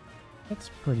 That's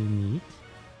pretty neat.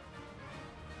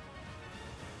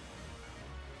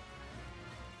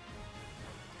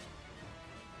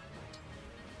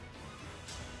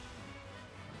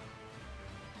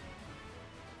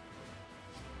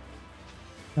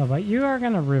 Oh, but you are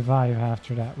gonna revive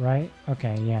after that, right?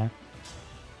 Okay, yeah.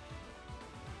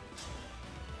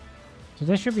 So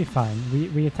this should be fine.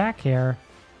 We attack here.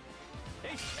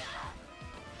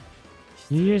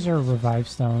 You use your revive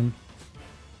stone.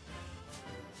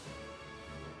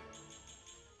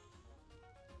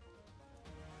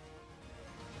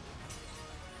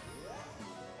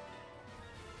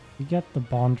 You get the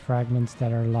bond fragments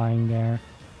that are lying there.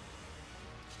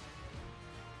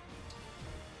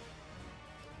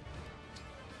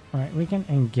 Alright, we can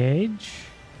engage.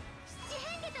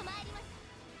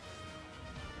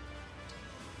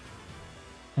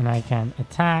 And I can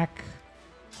attack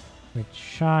with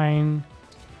shine.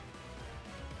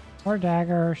 Or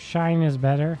dagger. Shine is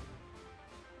better.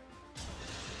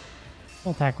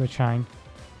 We'll attack with shine.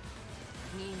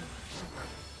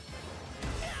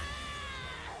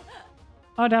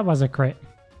 Oh, that was a crit.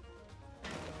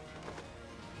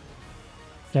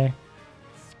 Okay.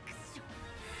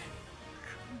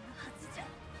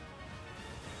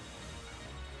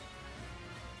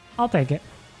 I'll take it.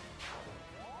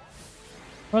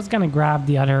 I was gonna grab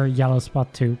the other yellow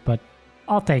spot too, but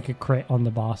I'll take a crit on the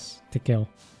boss to kill.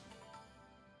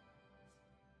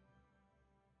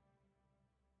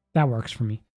 That works for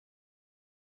me.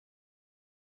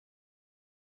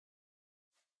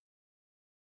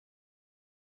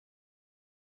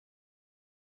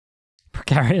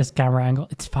 Precarious camera angle.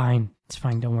 It's fine. It's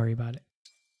fine. Don't worry about it.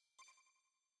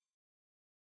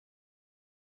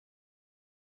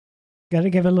 Gotta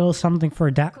give a little something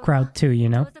for that crowd too, you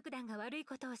know?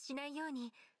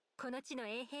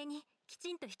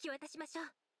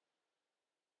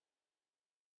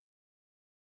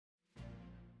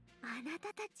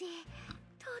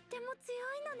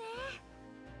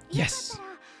 Yes.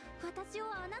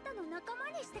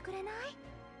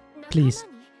 Please.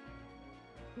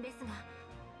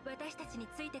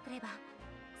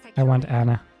 I want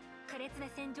Anna.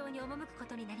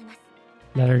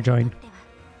 Let her join.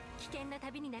 危険な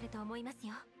旅になると思います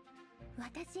よ。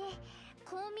私、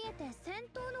こう見えて戦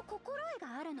闘の心得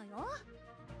があるのよ。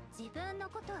自分の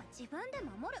ことは自分で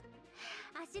守る。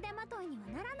足手まといには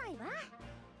ならないわ。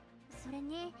それ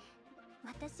に、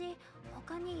私、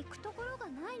他に行くところが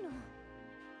ないの。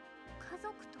家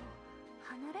族と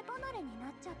離れ離れにな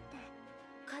っちゃって。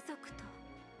家族と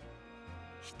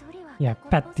一人はやっ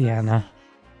ぱってやな。あ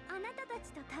なたた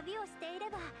ちと旅をしていれ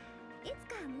ば。いつ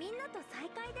かみんなと再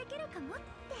会できるかもって。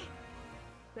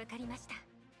わかりました。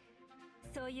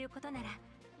そういうことなら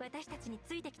私たちに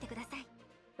ついてきてください。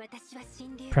私は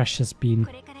神竜。Precious bean。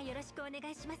これからよろしくお願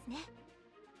いしますね。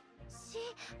神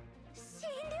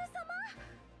竜様？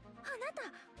あな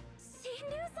た神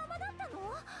竜様だったの？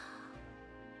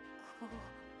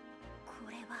こ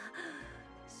れは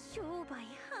商売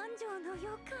繁盛の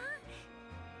予感。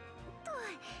と、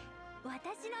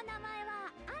私の名前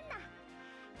はアンナ。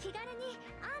気軽に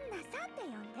アンナさんって呼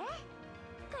んで。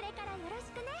これからよろ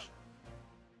しくね。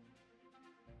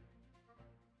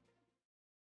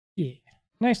Yeah,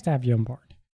 nice to have you on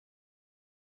board.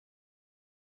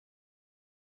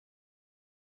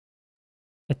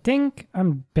 I think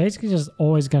I'm basically just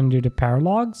always gonna do the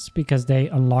paralogs because they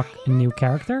unlock a new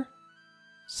character.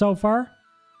 So far,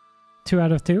 2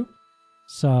 out of 2.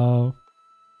 So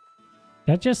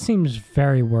that just seems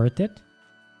very worth it.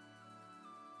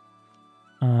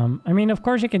 I mean, of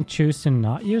course, you can choose to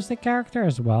not use the character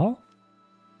as well.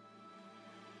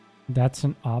 That's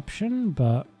an option,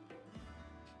 but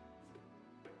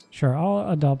sure, I'll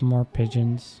adopt more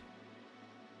pigeons.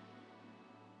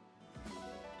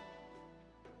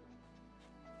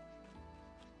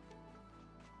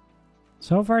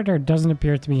 So far, there doesn't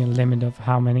appear to be a limit of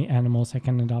how many animals I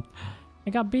can adopt. I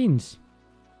got beans.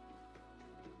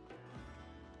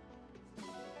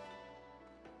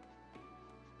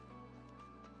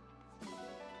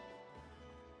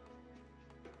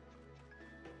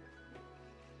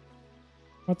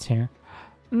 What's here?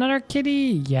 Another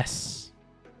kitty! Yes.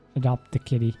 Adopt the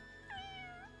kitty.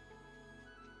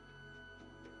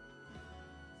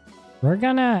 We're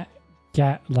gonna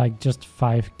get like just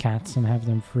 5 cats and have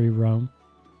them free roam.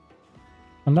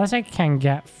 Unless I can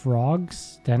get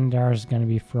frogs, then there's gonna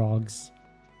be frogs.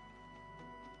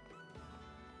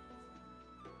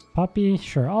 Puppy,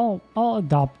 sure. I'll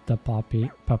adopt the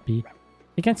puppy.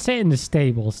 It can stay in the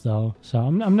stables though, so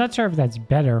I'm not sure if that's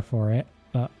better for it,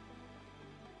 but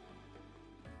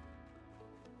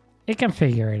it can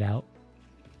figure it out.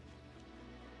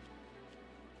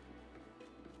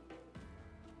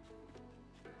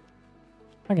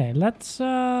 Okay, let's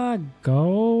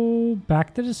go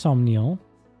back to the Somnial.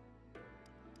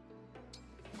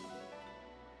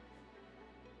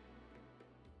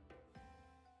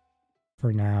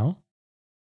 For now.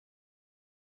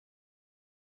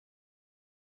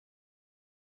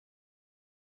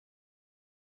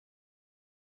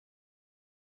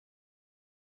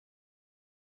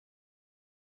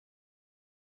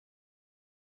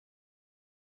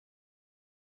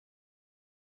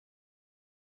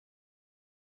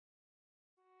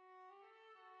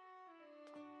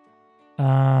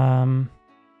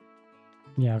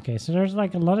 Yeah, okay, so there's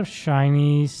like a lot of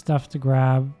shiny stuff to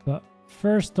grab, but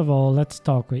first of all, let's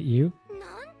talk with you.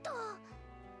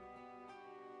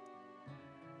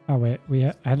 Oh wait,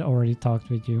 I had already talked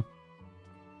with you.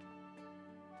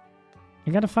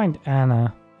 I gotta find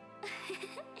Anna.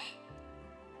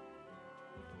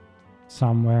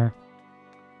 Somewhere.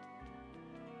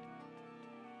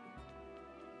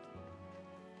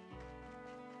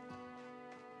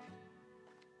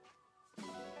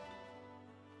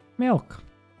 Milk.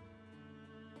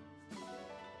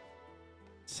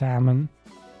 Salmon.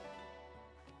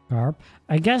 Carp.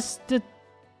 I guess the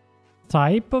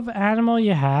type of animal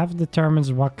you have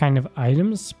determines what kind of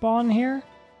items spawn here.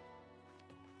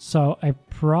 So I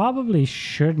probably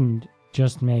shouldn't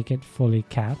just make it fully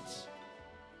cats.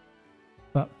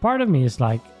 But part of me is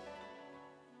like,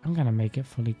 I'm gonna make it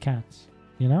fully cats,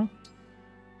 you know?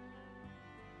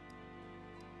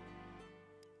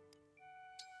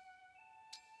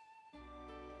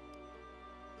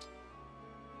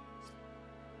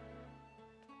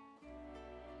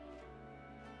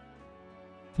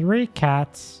 Three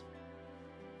cats,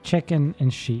 chicken,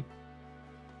 and sheep.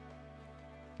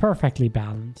 Perfectly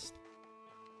balanced.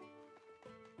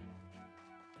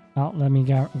 Oh, let me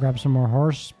grab some more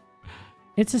horse.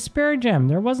 It's a spirit gem.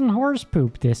 There wasn't horse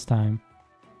poop this time.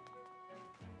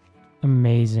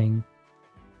 Amazing.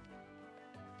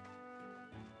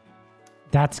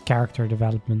 That's character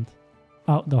development.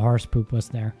 Oh, the horse poop was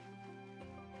there.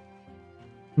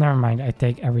 Never mind. I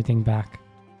take everything back.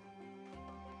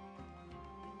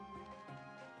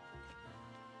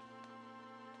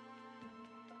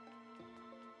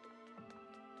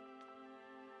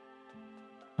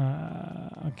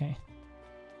 Okay.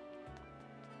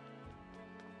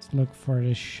 Let's look for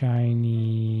the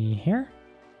shiny here.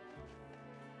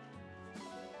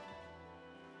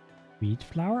 Wheat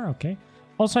flour, okay.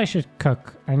 Also, I should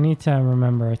cook. I need to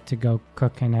remember to go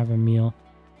cook and have a meal.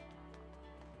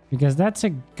 Because that's a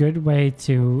good way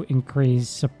to increase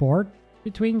support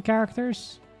between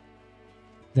characters.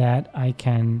 That I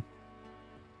can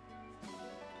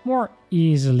more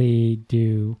easily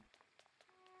do.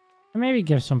 And maybe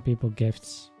give some people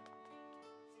gifts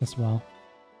as well.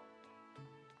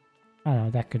 I don't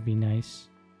know, that could be nice.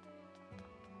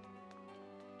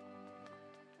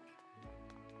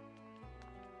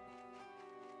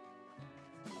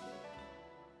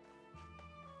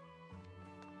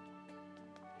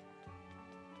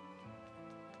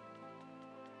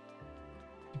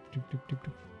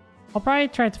 I'll probably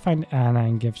try to find Anna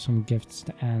and give some gifts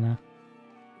to Anna.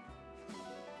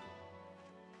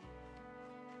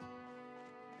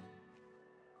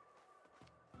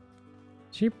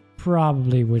 She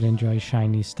probably would enjoy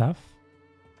shiny stuff.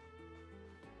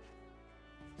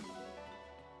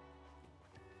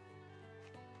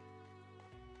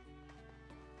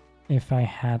 If I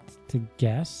had to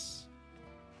guess.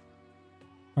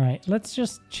 Alright, let's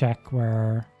just check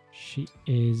where she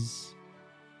is.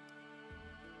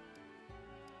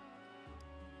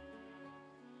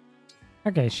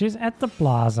 Okay, she's at the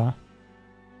plaza.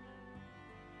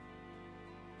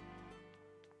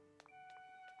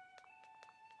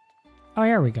 Oh,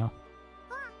 here we go.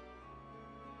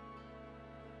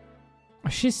 Oh,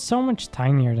 she's so much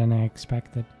tinier than I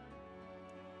expected.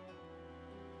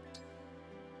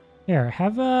 Here,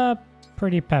 have a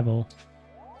pretty pebble.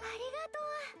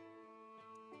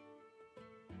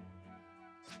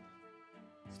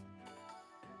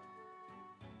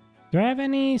 Do I have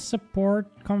any support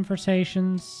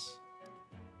conversations?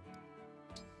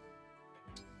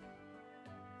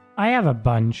 I have a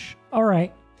bunch. All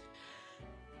right.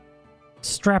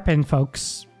 Strap in,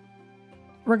 folks.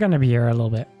 We're gonna be here a little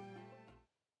bit.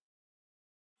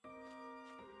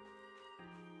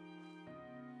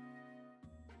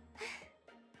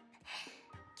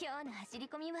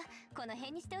 込みはこの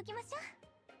辺にしておきましょう。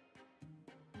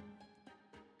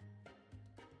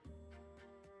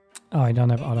 Oh, I don't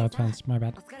have auto advance. My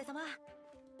bad. お疲れ様。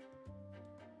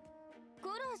ゴ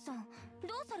ロンさん、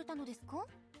どうされたのですか？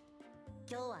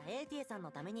今日はエーティエさん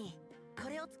のためにこ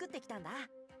れを作ってきたんだ。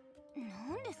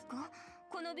何ですか？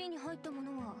この瓶に入ったも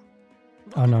のは。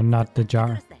Oh no, not the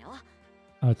jar. だよ。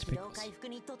 Oh, it's 疲労 pickles. 回復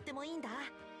にとってもいいんだ。さ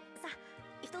あ、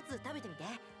一つ食べてみて。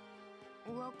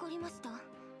わかりました。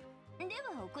で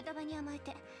はお言葉に甘え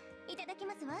ていただき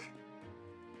ますわ。も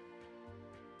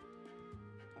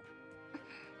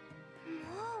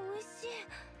う美味しい。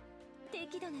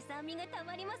適度な酸味がた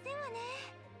まりませんわね。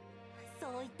そ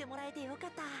う言ってもらえてよか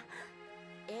った。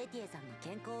エーティエさんの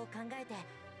健康を考えて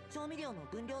調味料の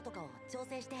分量とかを調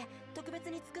整して特別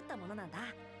に作ったものなんだ。あ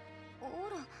ら、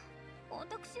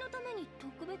私のために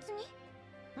特別に？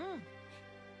うん。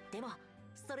でも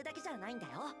それだけじゃないんだ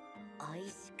よ。美味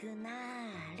しくな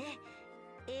ーれ。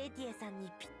エーティエさんに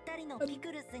ぴったりのピ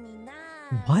クルスにな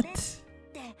ー What? れっ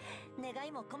て願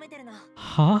いも込めてるの。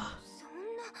 Huh? そ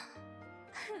んな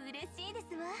嬉しいで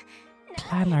すわ。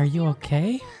 Clan, are you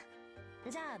okay?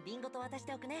 じゃあ瓶ごと渡し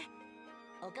ておくね。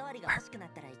おかわりが欲しくなっ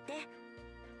たら言って。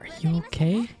 Are you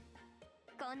okay?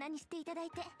 こんなにしていただい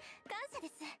て感謝で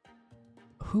す。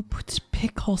 Who puts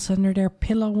pickles under their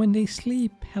pillow when they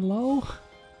sleep? Hello?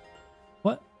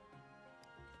 What?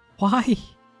 Why?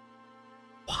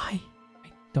 Why?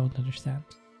 I don't understand.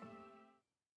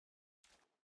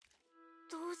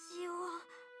 どうしよう。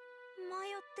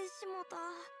迷ってしもた。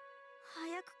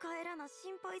早く帰らな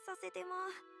心配させてま。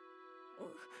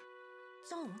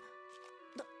ジョン、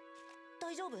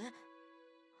大丈夫？クラ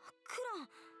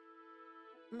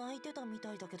ン、泣いてたみ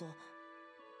たいだけど、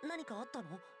何かあったの？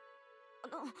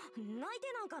泣い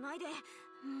てなんかないで。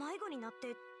迷子になっ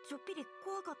てちょっぴり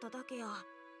怖かっただけや。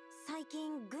最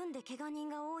近軍で怪我人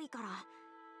が多いから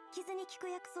傷に効く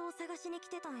薬草を探しに来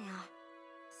てたんや。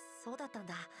そうだったん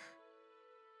だ。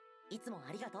いつも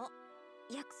ありがと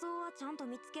う。薬草はちゃんと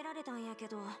見つけられたんやけ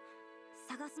ど、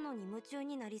探すのに夢中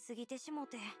になりすぎてしも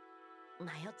て。迷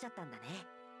っちゃったんだね。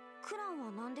クラン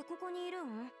はなんでここにいる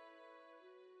ん？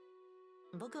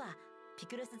僕はピ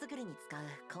クルス作りに使う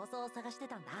構想を探して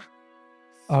たんだ。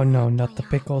 Oh no, not the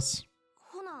pickles.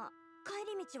 ほな、帰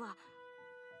り道は？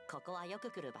ここはよく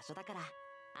来る場所だから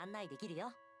案内できるよ。あ、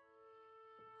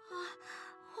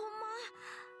ほんま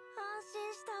安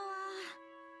心したわ。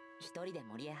一人で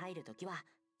森へ入るときは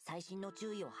細心の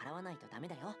注意を払わないとダメ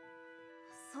だよ。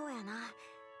そうやな。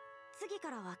次か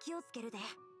らは気をつけるで。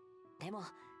でも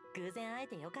偶然会え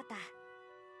てよかった。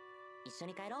一緒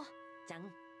に帰ろう、じゃん。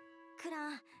ク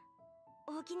ラン、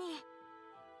おおきに。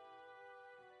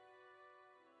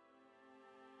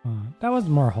That was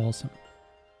more wholesome.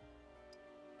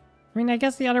 I mean, I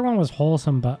guess the other one was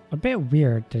wholesome, but a bit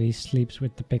weird that he sleeps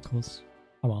with the pickles.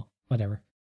 Oh well, whatever.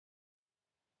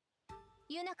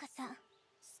 ユナカさん、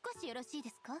少しよろしいで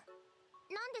すか？何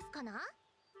ですかな？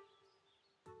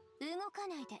動か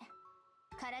ないで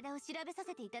体を調べさ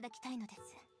せていただきたいのです。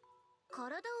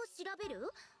体を調べる？ど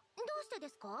うしてで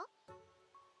すか？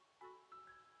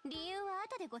理由は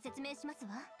後でご説明します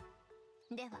わ。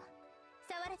では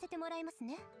触らせてもらいます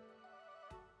ね。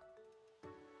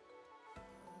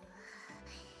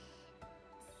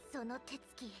その手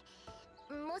つき、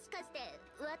もしかして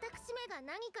私めが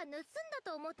何か盗んだ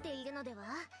と思っているのでは？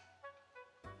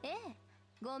ええ、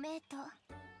ご名答。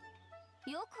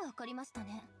よくわかりました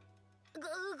ね。誤解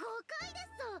です。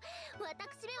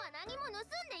私めは何も盗ん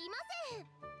でいま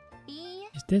せん。いいえ。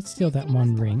 Is that still that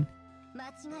one ring? 間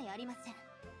違いありません。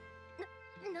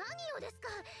何をですか？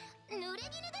濡れ衣で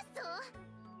すぞ。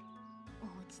落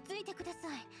ち着いてくださ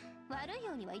い。悪い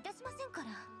ようにはいたしませんから。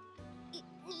嫌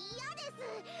で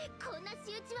す。こんな仕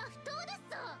打ちは不当です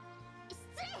ぞ。失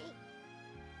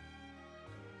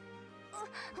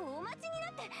礼。お待ちに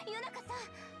なって、ユナカさん。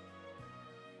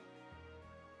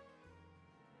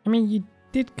I mean, you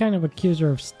did kind of accuse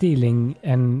her of stealing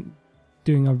and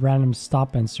doing a random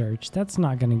stop and search. That's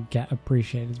not gonna get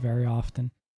appreciated very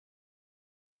often.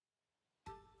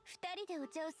 二人でお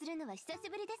茶をするのは久し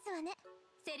ぶりですわね、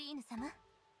セリーヌ様。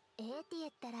エーティエ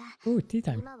ったら Ooh, tea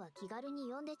time. 今は気軽に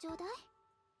呼んでちょうだい。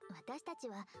私たち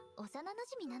は幼馴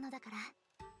染なのだか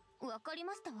ら。わかり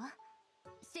ましたわ。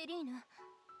セリーヌ、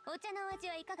お茶のお味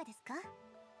はいかがですか？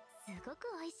すごく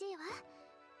美味しいわ。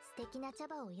素敵な茶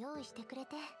葉を用意してくれ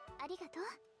てありがとう。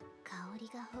香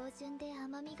りが芳醇で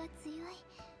甘みが強い。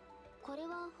これ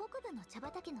は北部の茶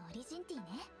畑のオリジンティー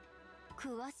ね。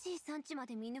詳しい産地ま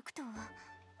で見抜くとは。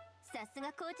さす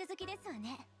が紅茶好きですわ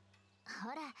ね。ほ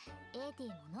ら、エーティ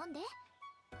も飲んで。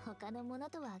他のもの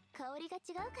とは香りが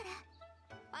違うか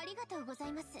ら。ありがとうござ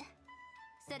います。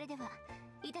それでは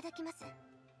いただきます。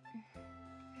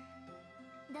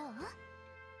どう？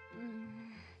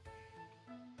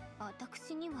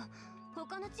私には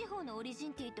他の地方のオリジ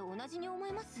ンティーと同じに思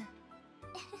えます。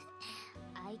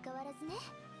相変わらずね。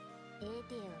エー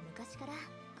ティエは昔から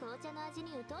紅茶の味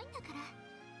に疎いんだから。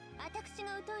私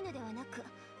が疎いのではなく、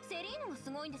セリーヌがす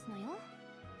ごいんですのよ。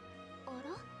あ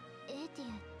ら？エーティエ、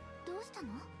どうしたの？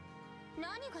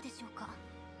何がでしょうか？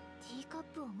ティーカッ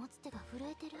プを持つ手が震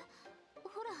えてる。ほ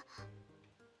ら。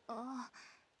ああ、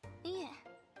いえ、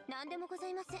何でもござ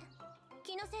いません。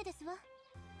気のせいですわ。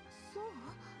そう？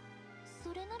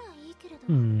それならいいけれど。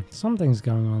Something's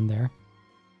going on there.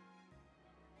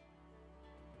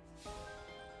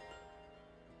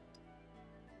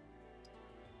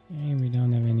 Okay, we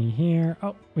don't have any here.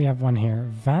 Oh, we have one here.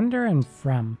 Vander and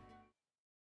Frem.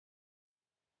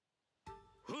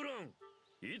 フラン、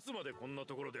いつまでこんな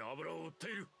ところで油を売ってい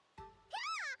る？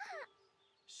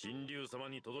神竜様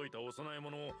に届いたお供え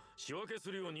物を仕分け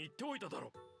するように言っておいただろう。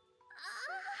忘れ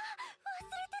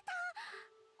て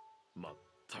た。まっ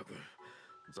たく、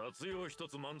雑用一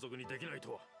つ満足にできない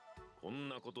とは。こん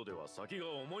なことでは先が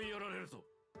思いやられるぞ。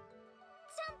ちゃ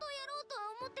んとやろうとは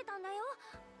思ってたんだよ。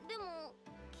でも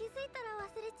気づいたら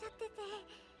忘れちゃってて。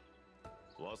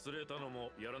忘れたのも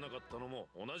やらなかったのも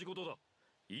同じことだ。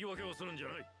言い訳をするんじゃ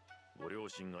ない。ご両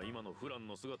親が今のフラン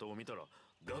の姿を見たら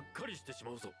がっかりしてし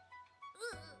まうぞ。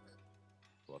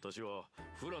私は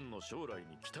フランの将来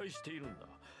に期待しているんだ。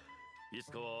い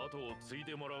つかは後を継い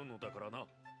でもらうのだからな。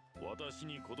私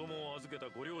に子供を預けた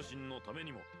ご両親のため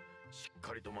にもしっ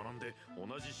かりと学んで同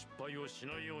じ失敗をし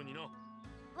ないようにな。わ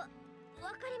か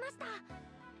りました。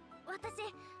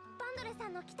私、パンドレさ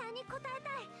んの期待に応えた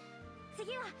い。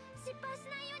次は失敗し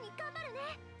ないように頑張るね。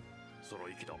その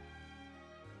意気だ。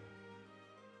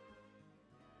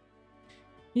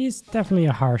He's definitely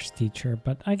a harsh teacher,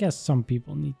 but I guess some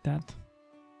people need that.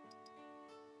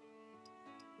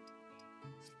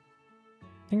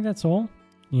 I think that's all.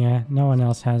 Yeah, no one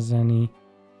else has any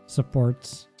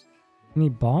supports. Any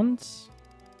bonds?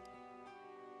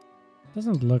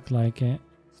 Doesn't look like it.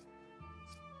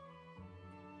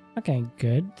 Okay,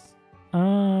 good.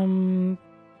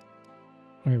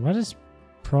 Wait, what is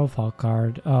profile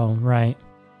card? Oh, right.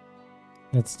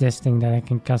 That's this thing that I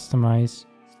can customize.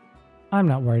 I'm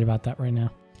not worried about that right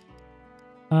now.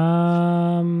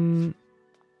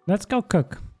 Let's go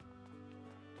cook.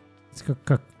 Let's go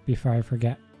cook before I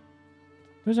forget.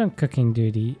 Who's on cooking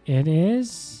duty? It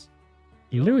is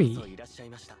Louis.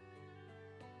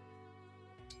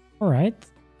 Alright.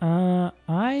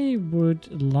 I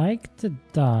would like to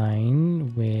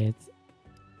dine with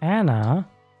Anna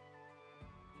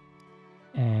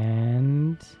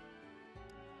and...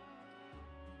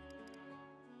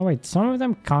 Oh wait, some of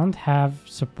them can't have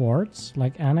supports.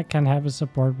 Like Anna can have a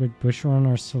support with Bushrun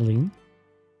or Celine.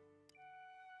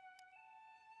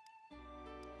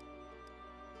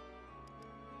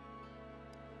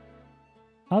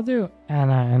 I'll do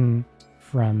Anna and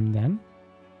Frem then.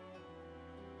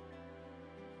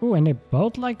 Ooh, and they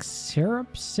both like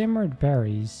syrup simmered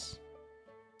berries.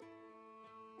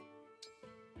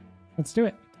 Let's do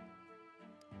it.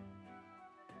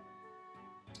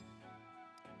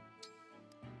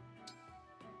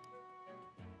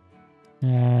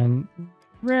 And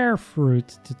rare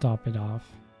fruit to top it off.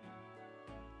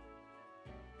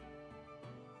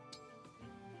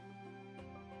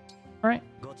 Alright.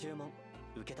 Let's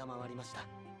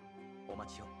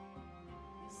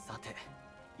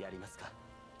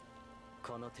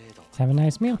have a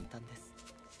nice meal.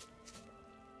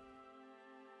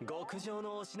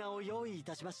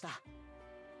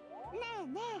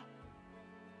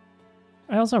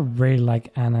 I also really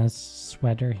like Anna's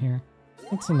sweater here.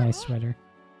 It's a nice sweater.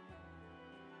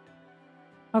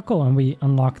 Oh cool, and we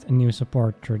unlocked a new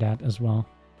support through that as well.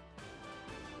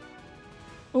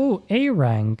 Oh, A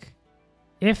rank.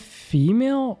 If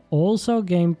female, also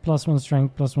gain +1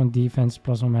 strength, +1 defense,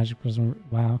 +1 magic, +1...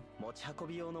 Wow.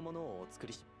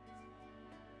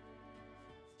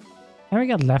 And we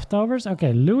got leftovers?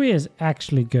 Okay, Louis is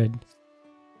actually good.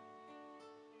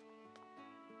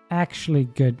 Actually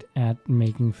good at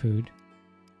making food.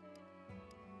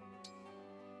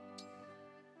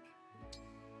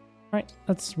 Alright,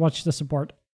 let's watch the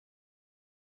support.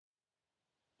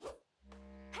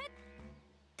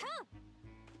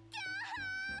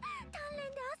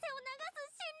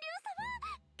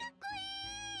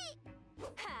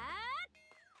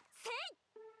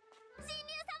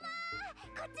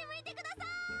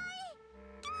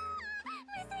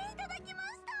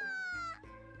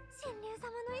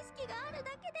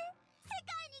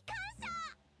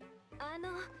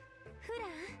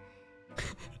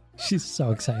 She's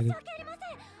so excited.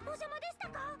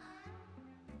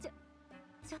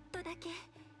 だけ。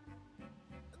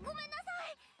ごめんなさ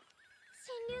い。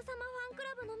神竜様ファンク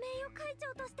ラブの名誉会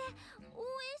長として応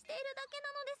援しているだけ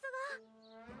なのですが。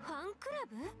ファンクラ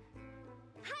ブ？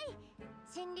はい。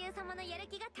神竜様のやる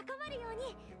気が高まるよう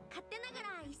に勝手な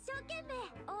がら一生懸命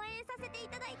応援させてい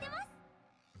ただいてま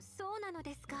す。そうなの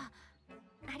ですか。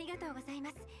ありがとうございま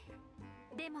す。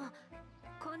でも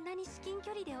こんなに至近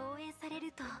距離で応援され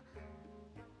ると。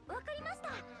わかりました。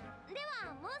で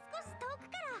はもう少し遠く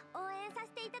から応援さ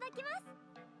せていただきます。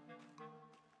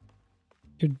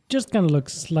 You're just gonna look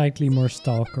slightly more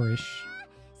stalkerish.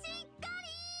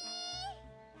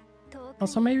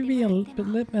 Also, maybe be a little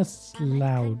bit less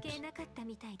loud.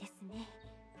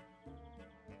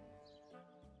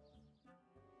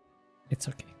 It's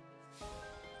okay.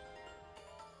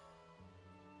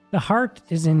 The heart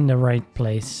is in the right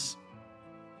place.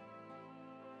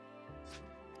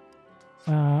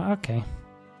 Okay.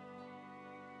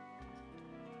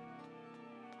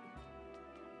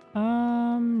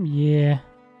 Yeah.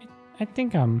 I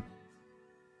think I'm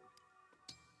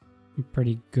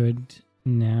pretty good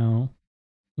now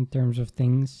in terms of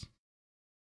things.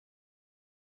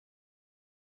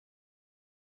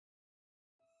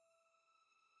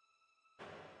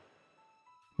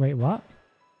 Wait, what?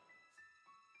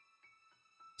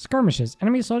 Skirmishes.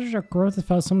 Enemy soldiers or growth of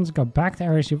fellow summons go back to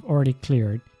areas you've already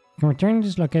cleared. You can return to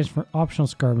this location for optional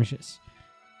skirmishes.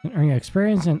 You can earn your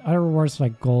experience and other rewards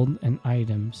like gold and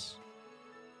items.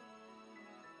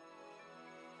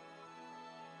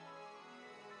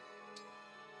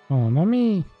 Oh, let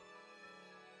me...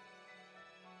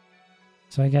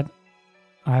 So I get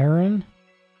iron.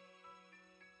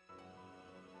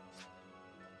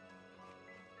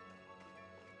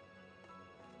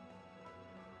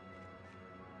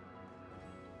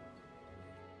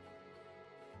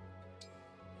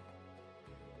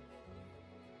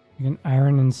 You can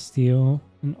iron and steel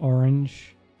and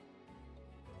orange.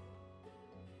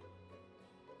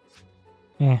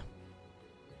 Yeah.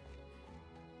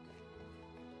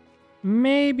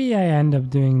 Maybe I end up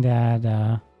doing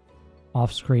that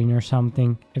off screen or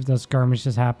something if those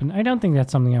skirmishes happen. I don't think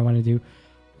that's something I want to do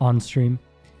on stream.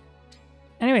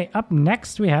 Anyway, up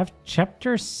next we have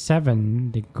Chapter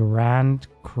 7, The Grand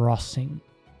Crossing.